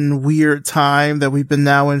uncertain, weird time that we've been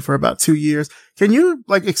now in for about 2 years. Can you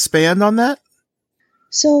expand on that?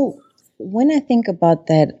 So when I think about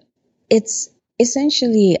that, it's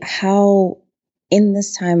essentially how in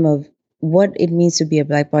this time of what it means to be a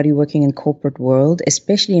Black body working in corporate world,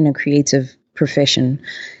 especially in a creative profession,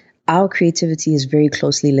 our creativity is very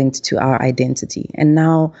closely linked to our identity. And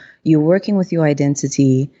now you're working with your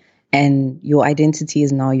identity and your identity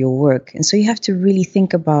is now your work. And so you have to really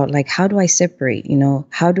think about how do I separate,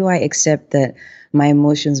 how do I accept that my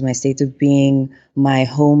emotions, my state of being, my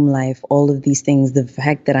home life, all of these things, the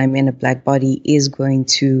fact that I'm in a Black body is going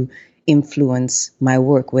to influence my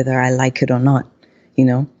work, whether I like it or not,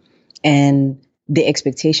 and the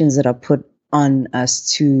expectations that are put on us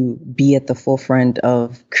to be at the forefront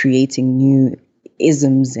of creating new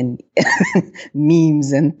isms and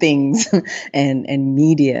memes and things and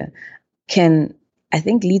media can, I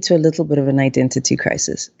think, lead to a little bit of an identity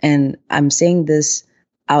crisis. And I'm saying this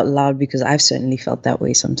out loud because I've certainly felt that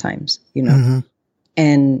way sometimes,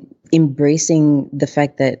 and embracing the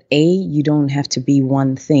fact that you don't have to be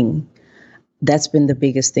one thing. That's been the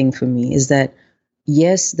biggest thing for me, is that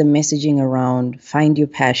yes, the messaging around find your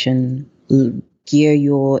passion, gear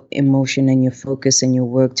your emotion and your focus and your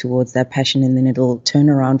work towards that passion, and then it'll turn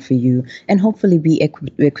around for you and hopefully be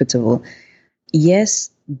equitable. Yes,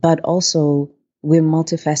 but also we're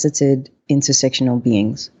multifaceted intersectional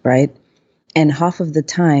beings, right? And half of the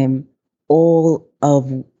time, all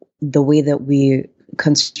of the way that we're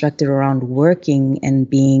constructed around working and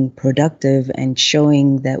being productive and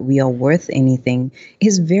showing that we are worth anything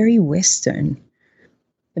is very Western.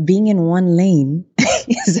 Being in one lane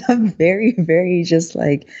is a very, very just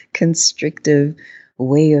like constrictive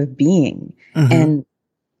way of being. Mm-hmm. And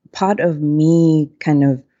part of me kind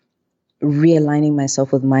of realigning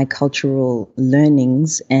myself with my cultural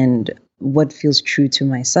learnings and what feels true to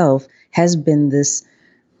myself has been this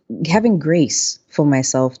having grace for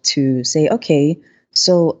myself to say, okay,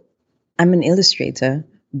 so I'm an illustrator,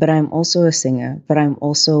 but I'm also a singer, but I'm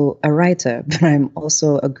also a writer, but I'm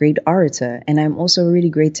also a great orator, and I'm also a really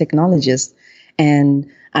great technologist, and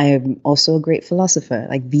I am also a great philosopher.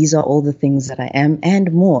 Like, these are all the things that I am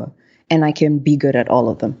and more, and I can be good at all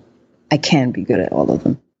of them. I can be good at all of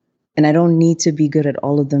them. And I don't need to be good at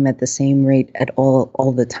all of them at the same rate at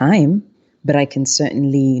all the time, but I can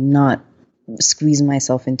certainly not squeeze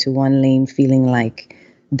myself into one lane feeling like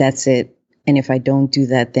that's it. And if I don't do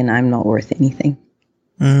that, then I'm not worth anything.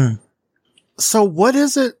 Mm. So what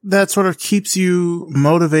is it that sort of keeps you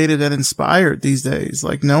motivated and inspired these days?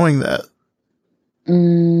 Like, knowing that?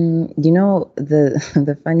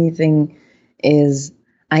 The funny thing is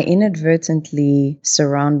I inadvertently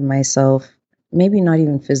surround myself, maybe not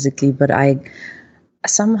even physically, but I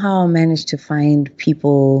somehow manage to find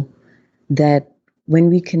people that when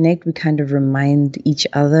we connect, we kind of remind each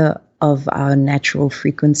other of our natural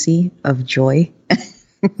frequency of joy.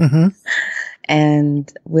 Mm-hmm.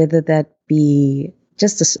 And whether that be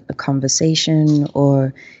just a conversation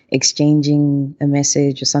or exchanging a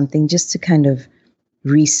message or something, just to kind of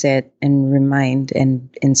reset and remind and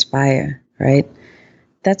inspire, right?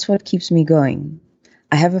 That's what keeps me going.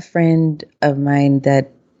 I have a friend of mine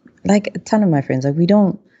that, like a ton of my friends, like we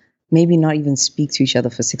don't maybe not even speak to each other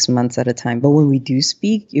for 6 months at a time. But when we do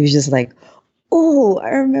speak, it was just like, oh, I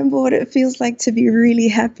remember what it feels like to be really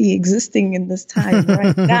happy existing in this time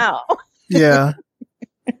right now. Yeah.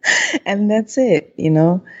 And that's it,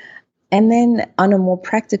 And then on a more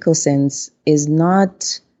practical sense is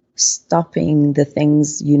not stopping the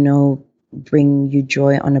things, bring you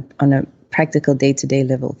joy on a practical day-to-day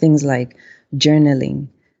level. Things like journaling,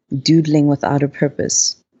 doodling without a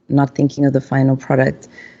purpose, not thinking of the final product,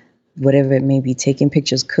 whatever it may be, taking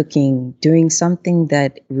pictures, cooking, doing something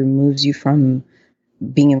that removes you from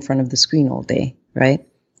being in front of the screen all day, right?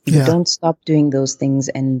 Yeah. Don't stop doing those things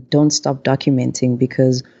and don't stop documenting,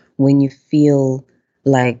 because when you feel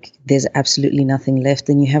like there's absolutely nothing left,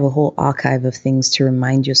 then you have a whole archive of things to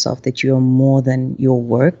remind yourself that you are more than your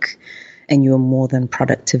work and you are more than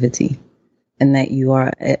productivity, and that you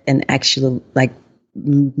are an actual, like,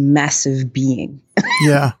 massive being.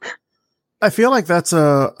 Yeah. I feel like that's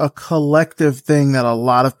a collective thing that a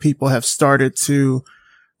lot of people have started to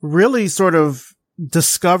really sort of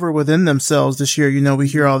discover within themselves this year. We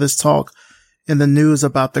hear all this talk in the news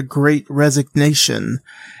about the Great Resignation,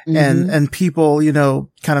 mm-hmm. and people,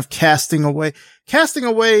 kind of casting away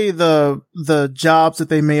the jobs that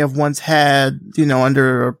they may have once had,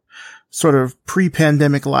 under a sort of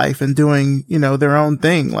pre-pandemic life, and doing, their own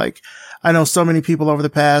thing. Like, I know so many people over the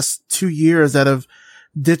past 2 years that have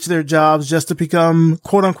ditch their jobs just to become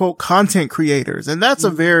quote unquote content creators. And that's a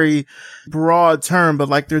very broad term, but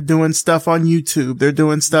like, they're doing stuff on YouTube. They're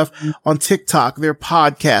doing stuff on TikTok. They're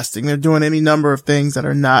podcasting. They're doing any number of things that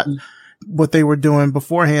are not what they were doing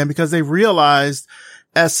beforehand, because they realized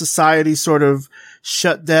as society sort of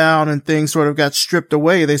shut down and things sort of got stripped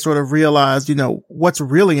away, they sort of realized, what's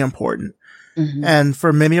really important. Mm-hmm. And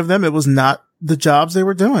for many of them, it was not the jobs they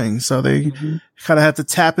were doing. So they kind of had to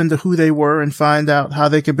tap into who they were and find out how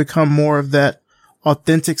they could become more of that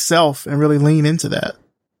authentic self and really lean into that.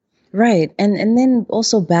 Right. And then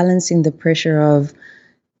also balancing the pressure of,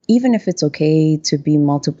 even if it's okay to be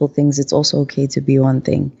multiple things, it's also okay to be one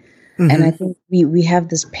thing. Mm-hmm. And I think we have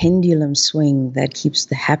this pendulum swing that keeps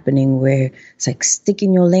happening, where it's like, stick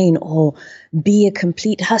in your lane or be a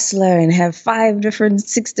complete hustler and have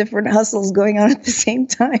 6 different hustles going on at the same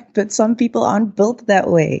time. But some people aren't built that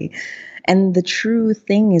way. And the true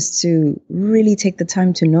thing is to really take the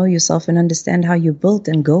time to know yourself and understand how you're built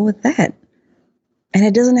and go with that. And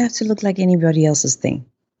it doesn't have to look like anybody else's thing.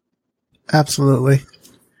 Absolutely.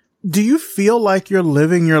 Do you feel like you're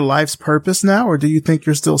living your life's purpose now, or do you think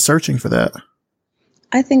you're still searching for that?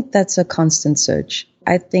 I think that's a constant search.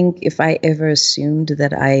 I think if I ever assumed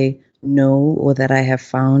that I know or that I have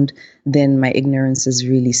found, then my ignorance is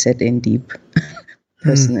really set in deep,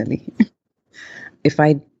 personally. If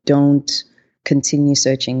I don't continue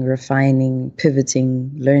searching, refining,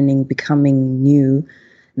 pivoting, learning, becoming new,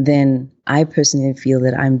 then I personally feel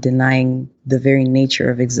that I'm denying the very nature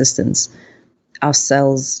of existence. Our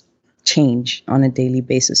cells change on a daily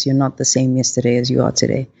basis. You're not the same yesterday as you are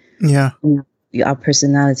today. Yeah. Our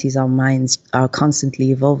personalities, our minds are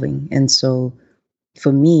constantly evolving. And so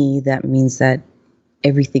for me, that means that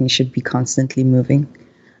everything should be constantly moving.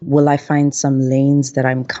 Will I find some lanes that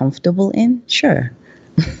I'm comfortable in? Sure.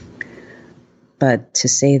 But to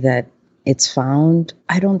say that it's found,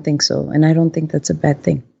 I don't think so. And I don't think that's a bad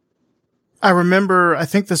thing. I remember, I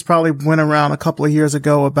think this probably went around a couple of years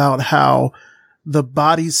ago about how the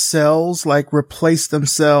body's cells like replace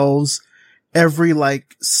themselves every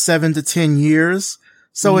like 7 to 10 years.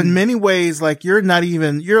 So in many ways, like you're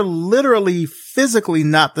literally physically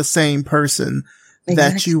not the same person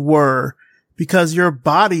that you were, because your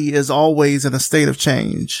body is always in a state of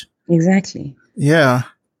change. Exactly. Yeah.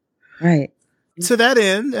 Right. To that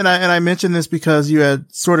end, and I mentioned this because you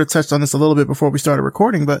had sort of touched on this a little bit before we started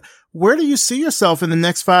recording, but where do you see yourself in the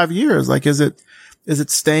next 5 years? Like, is it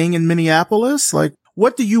staying in Minneapolis? Like,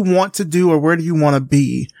 what do you want to do, or where do you want to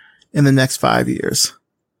be in the next 5 years?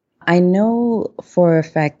 I know for a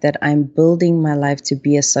fact that I'm building my life to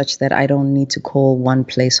be as such that I don't need to call one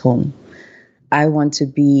place home. I want to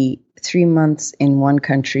be 3 months in one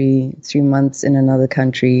country, 3 months in another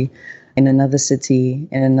country, in another city,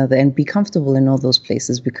 in another, and be comfortable in all those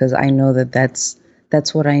places, because I know that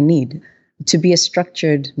that's what I need to be a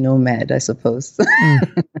structured nomad, I suppose,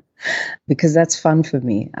 because that's fun for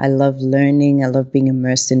me. I love learning. I love being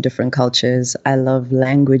immersed in different cultures. I love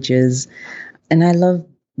languages, and I love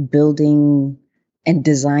building and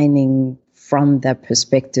designing from that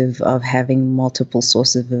perspective of having multiple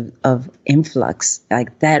sources of influx.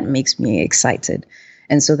 Like, that makes me excited.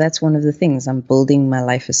 And so that's one of the things. I'm building my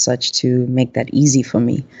life as such to make that easy for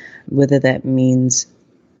me, whether that means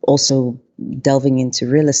also delving into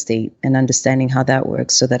real estate and understanding how that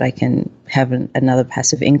works so that I can have another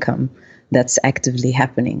passive income that's actively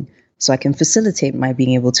happening. So I can facilitate my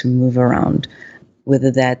being able to move around,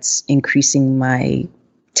 whether that's increasing my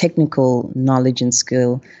technical knowledge and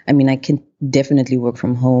skill. I mean, I can definitely work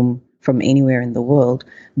from home from anywhere in the world,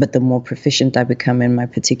 but the more proficient I become in my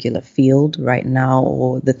particular field right now,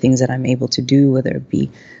 or the things that I'm able to do, whether it be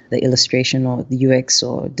the illustration or the UX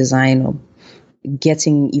or design, or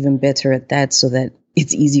getting even better at that so that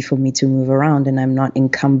it's easy for me to move around and I'm not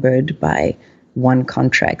encumbered by one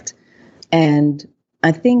contract. And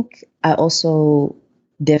I think I also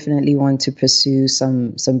definitely want to pursue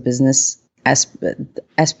some business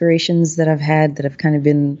aspirations that I've had, that have kind of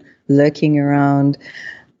been lurking around.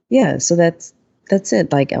 Yeah, so that's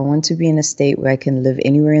it. Like, I want to be in a state where I can live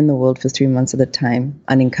anywhere in the world for 3 months at a time,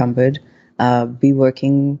 unencumbered, be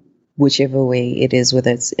working whichever way it is,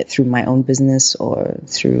 whether it's through my own business or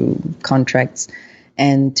through contracts,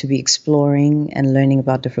 and to be exploring and learning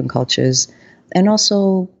about different cultures, and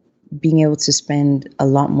also being able to spend a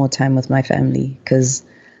lot more time with my family, because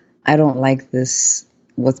I don't like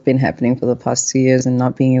what's been happening for the past 2 years and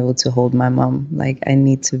not being able to hold my mom. Like, I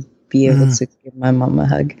need to be able to give my mom a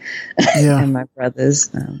hug and my brothers.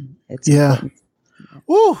 It's important.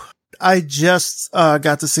 Woo! I just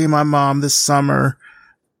got to see my mom this summer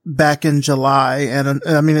back in July. And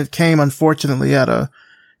I mean, it came unfortunately at a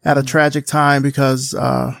tragic time, because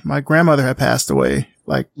my grandmother had passed away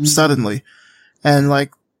suddenly. And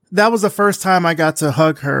like, that was the first time I got to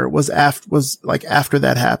hug her was after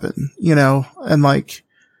that happened, you know, and like,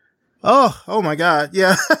 oh my God.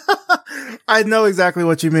 Yeah. I know exactly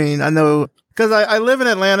what you mean. I know, cause I live in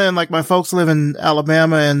Atlanta, and like my folks live in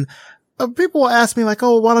Alabama, and people will ask me like,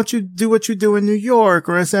 oh, why don't you do what you do in New York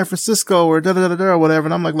or in San Francisco or or whatever.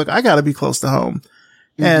 And I'm like, look, I gotta be close to home.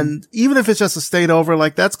 Mm-hmm. And even if it's just a state over,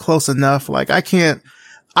 like, that's close enough. Like, I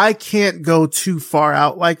can't go too far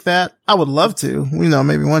out like that. I would love to, you know,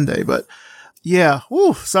 maybe one day, but yeah.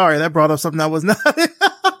 Ooh, sorry. That brought up something I was not,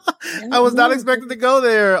 I was not expecting to go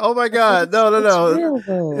there. Oh my God.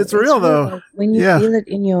 No. It's real though. When you feel it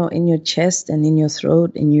in your chest and in your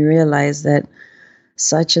throat, and you realize that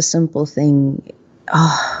such a simple thing.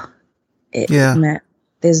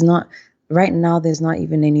 There's not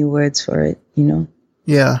even any words for it, you know?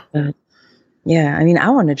 Yeah. But yeah. I mean, I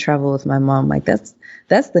want to travel with my mom. Like, that's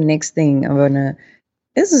the next thing I'm going to.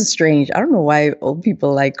 This is strange. I don't know why old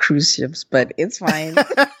people like cruise ships, but it's fine.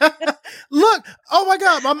 Look, oh my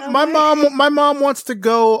God, my mom wants to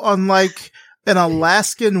go on like an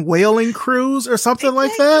Alaskan whaling cruise or something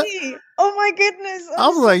like that. Oh my goodness! I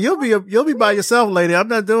was like, you'll be by yourself, lady. I'm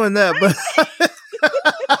not doing that, but.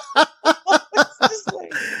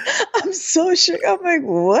 I'm so shook. I'm like,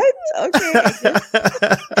 what? Okay,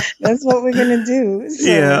 that's what we're gonna do.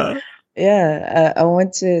 So, I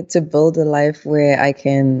want to build a life where I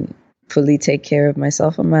can fully take care of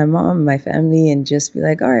myself and my mom, my family, and just be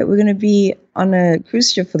like, all right, we're gonna be on a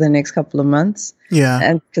cruise ship for the next couple of months. Yeah,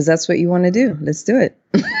 and because that's what you want to do, let's do it.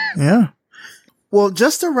 Yeah. Well,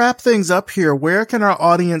 just to wrap things up here, where can our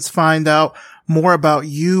audience find out more about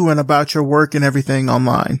you and about your work and everything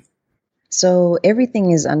online? So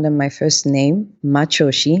everything is under my first name,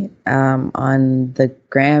 Matshoshi, on the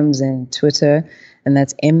Grams and Twitter, and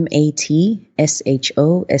that's MATSHOSHI.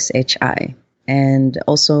 And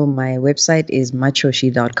also my website is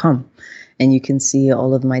matshoshi.com, and you can see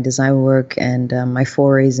all of my design work and my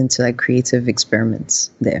forays into like creative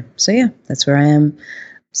experiments there. So yeah, that's where I am.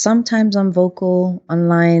 Sometimes I'm vocal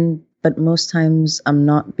online, but most times I'm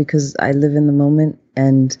not because I live in the moment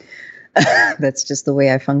and that's just the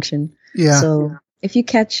way I function. Yeah. So if you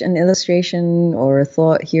catch an illustration or a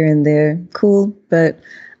thought here and there, cool. But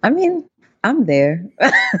I mean, I'm there.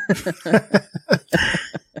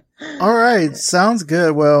 All right. Sounds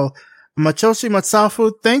good. Well, Matshoshi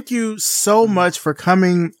Matsafu, thank you so much for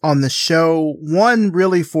coming on the show. One,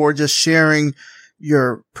 really for just sharing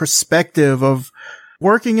your perspective of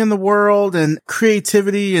working in the world and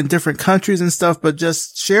creativity in different countries and stuff, but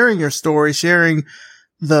just sharing your story, sharing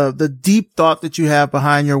the deep thought that you have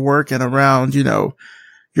behind your work and around, you know,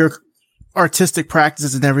 your artistic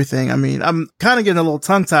practices and everything. I mean, I'm kind of getting a little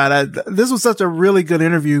tongue tied. This was such a really good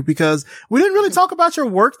interview because we didn't really talk about your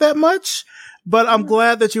work that much, but I'm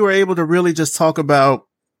glad that you were able to really just talk about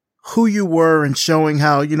who you were and showing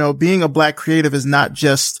how, you know, being a Black creative is not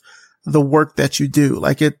just the work that you do.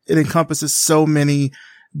 Like it encompasses so many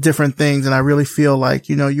different things. And I really feel like,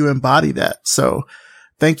 you know, you embody that. So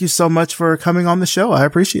thank you so much for coming on the show. I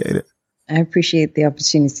appreciate it. I appreciate the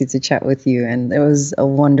opportunity to chat with you. And it was a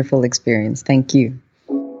wonderful experience. Thank you.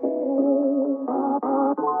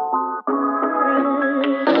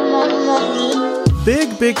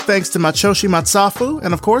 Big thanks to Matshoshi Matsafu.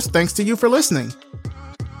 And of course, thanks to you for listening.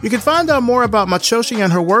 You can find out more about Matshoshi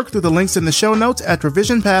and her work through the links in the show notes at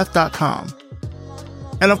revisionpath.com.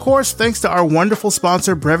 And of course, thanks to our wonderful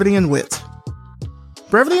sponsor, Brevity and Wit.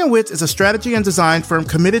 Brevity and Wit is a strategy and design firm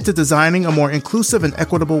committed to designing a more inclusive and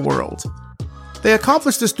equitable world. They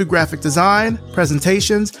accomplish this through graphic design,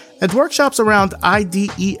 presentations, and workshops around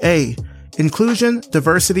IDEA, inclusion,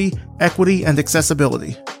 diversity, equity, and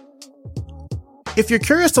accessibility. If you're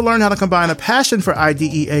curious to learn how to combine a passion for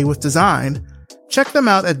IDEA with design, check them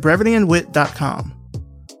out at brevityandwit.com.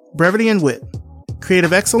 Brevity and Wit.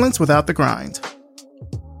 Creative excellence without the grind.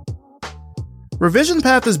 Revision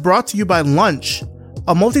Path is brought to you by Lunch,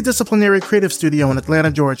 a multidisciplinary creative studio in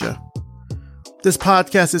Atlanta, Georgia. This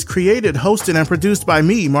podcast is created, hosted, and produced by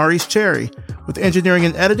me, Maurice Cherry, with engineering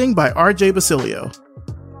and editing by RJ Basilio.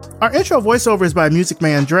 Our intro voiceover is by Music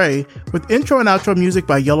Man Dre, with intro and outro music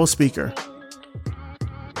by Yellow Speaker.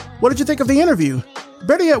 What did you think of the interview?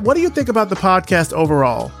 Better yet, what do you think about the podcast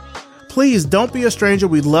overall? Please don't be a stranger.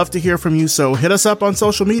 We'd love to hear from you. So hit us up on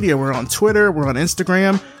social media. We're on Twitter. We're on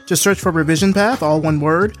Instagram. Just search for Revision Path, all one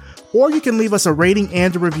word. Or you can leave us a rating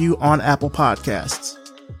and a review on Apple Podcasts.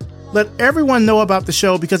 Let everyone know about the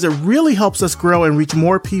show because it really helps us grow and reach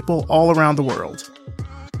more people all around the world.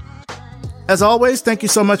 As always, thank you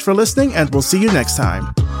so much for listening, and we'll see you next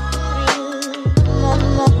time.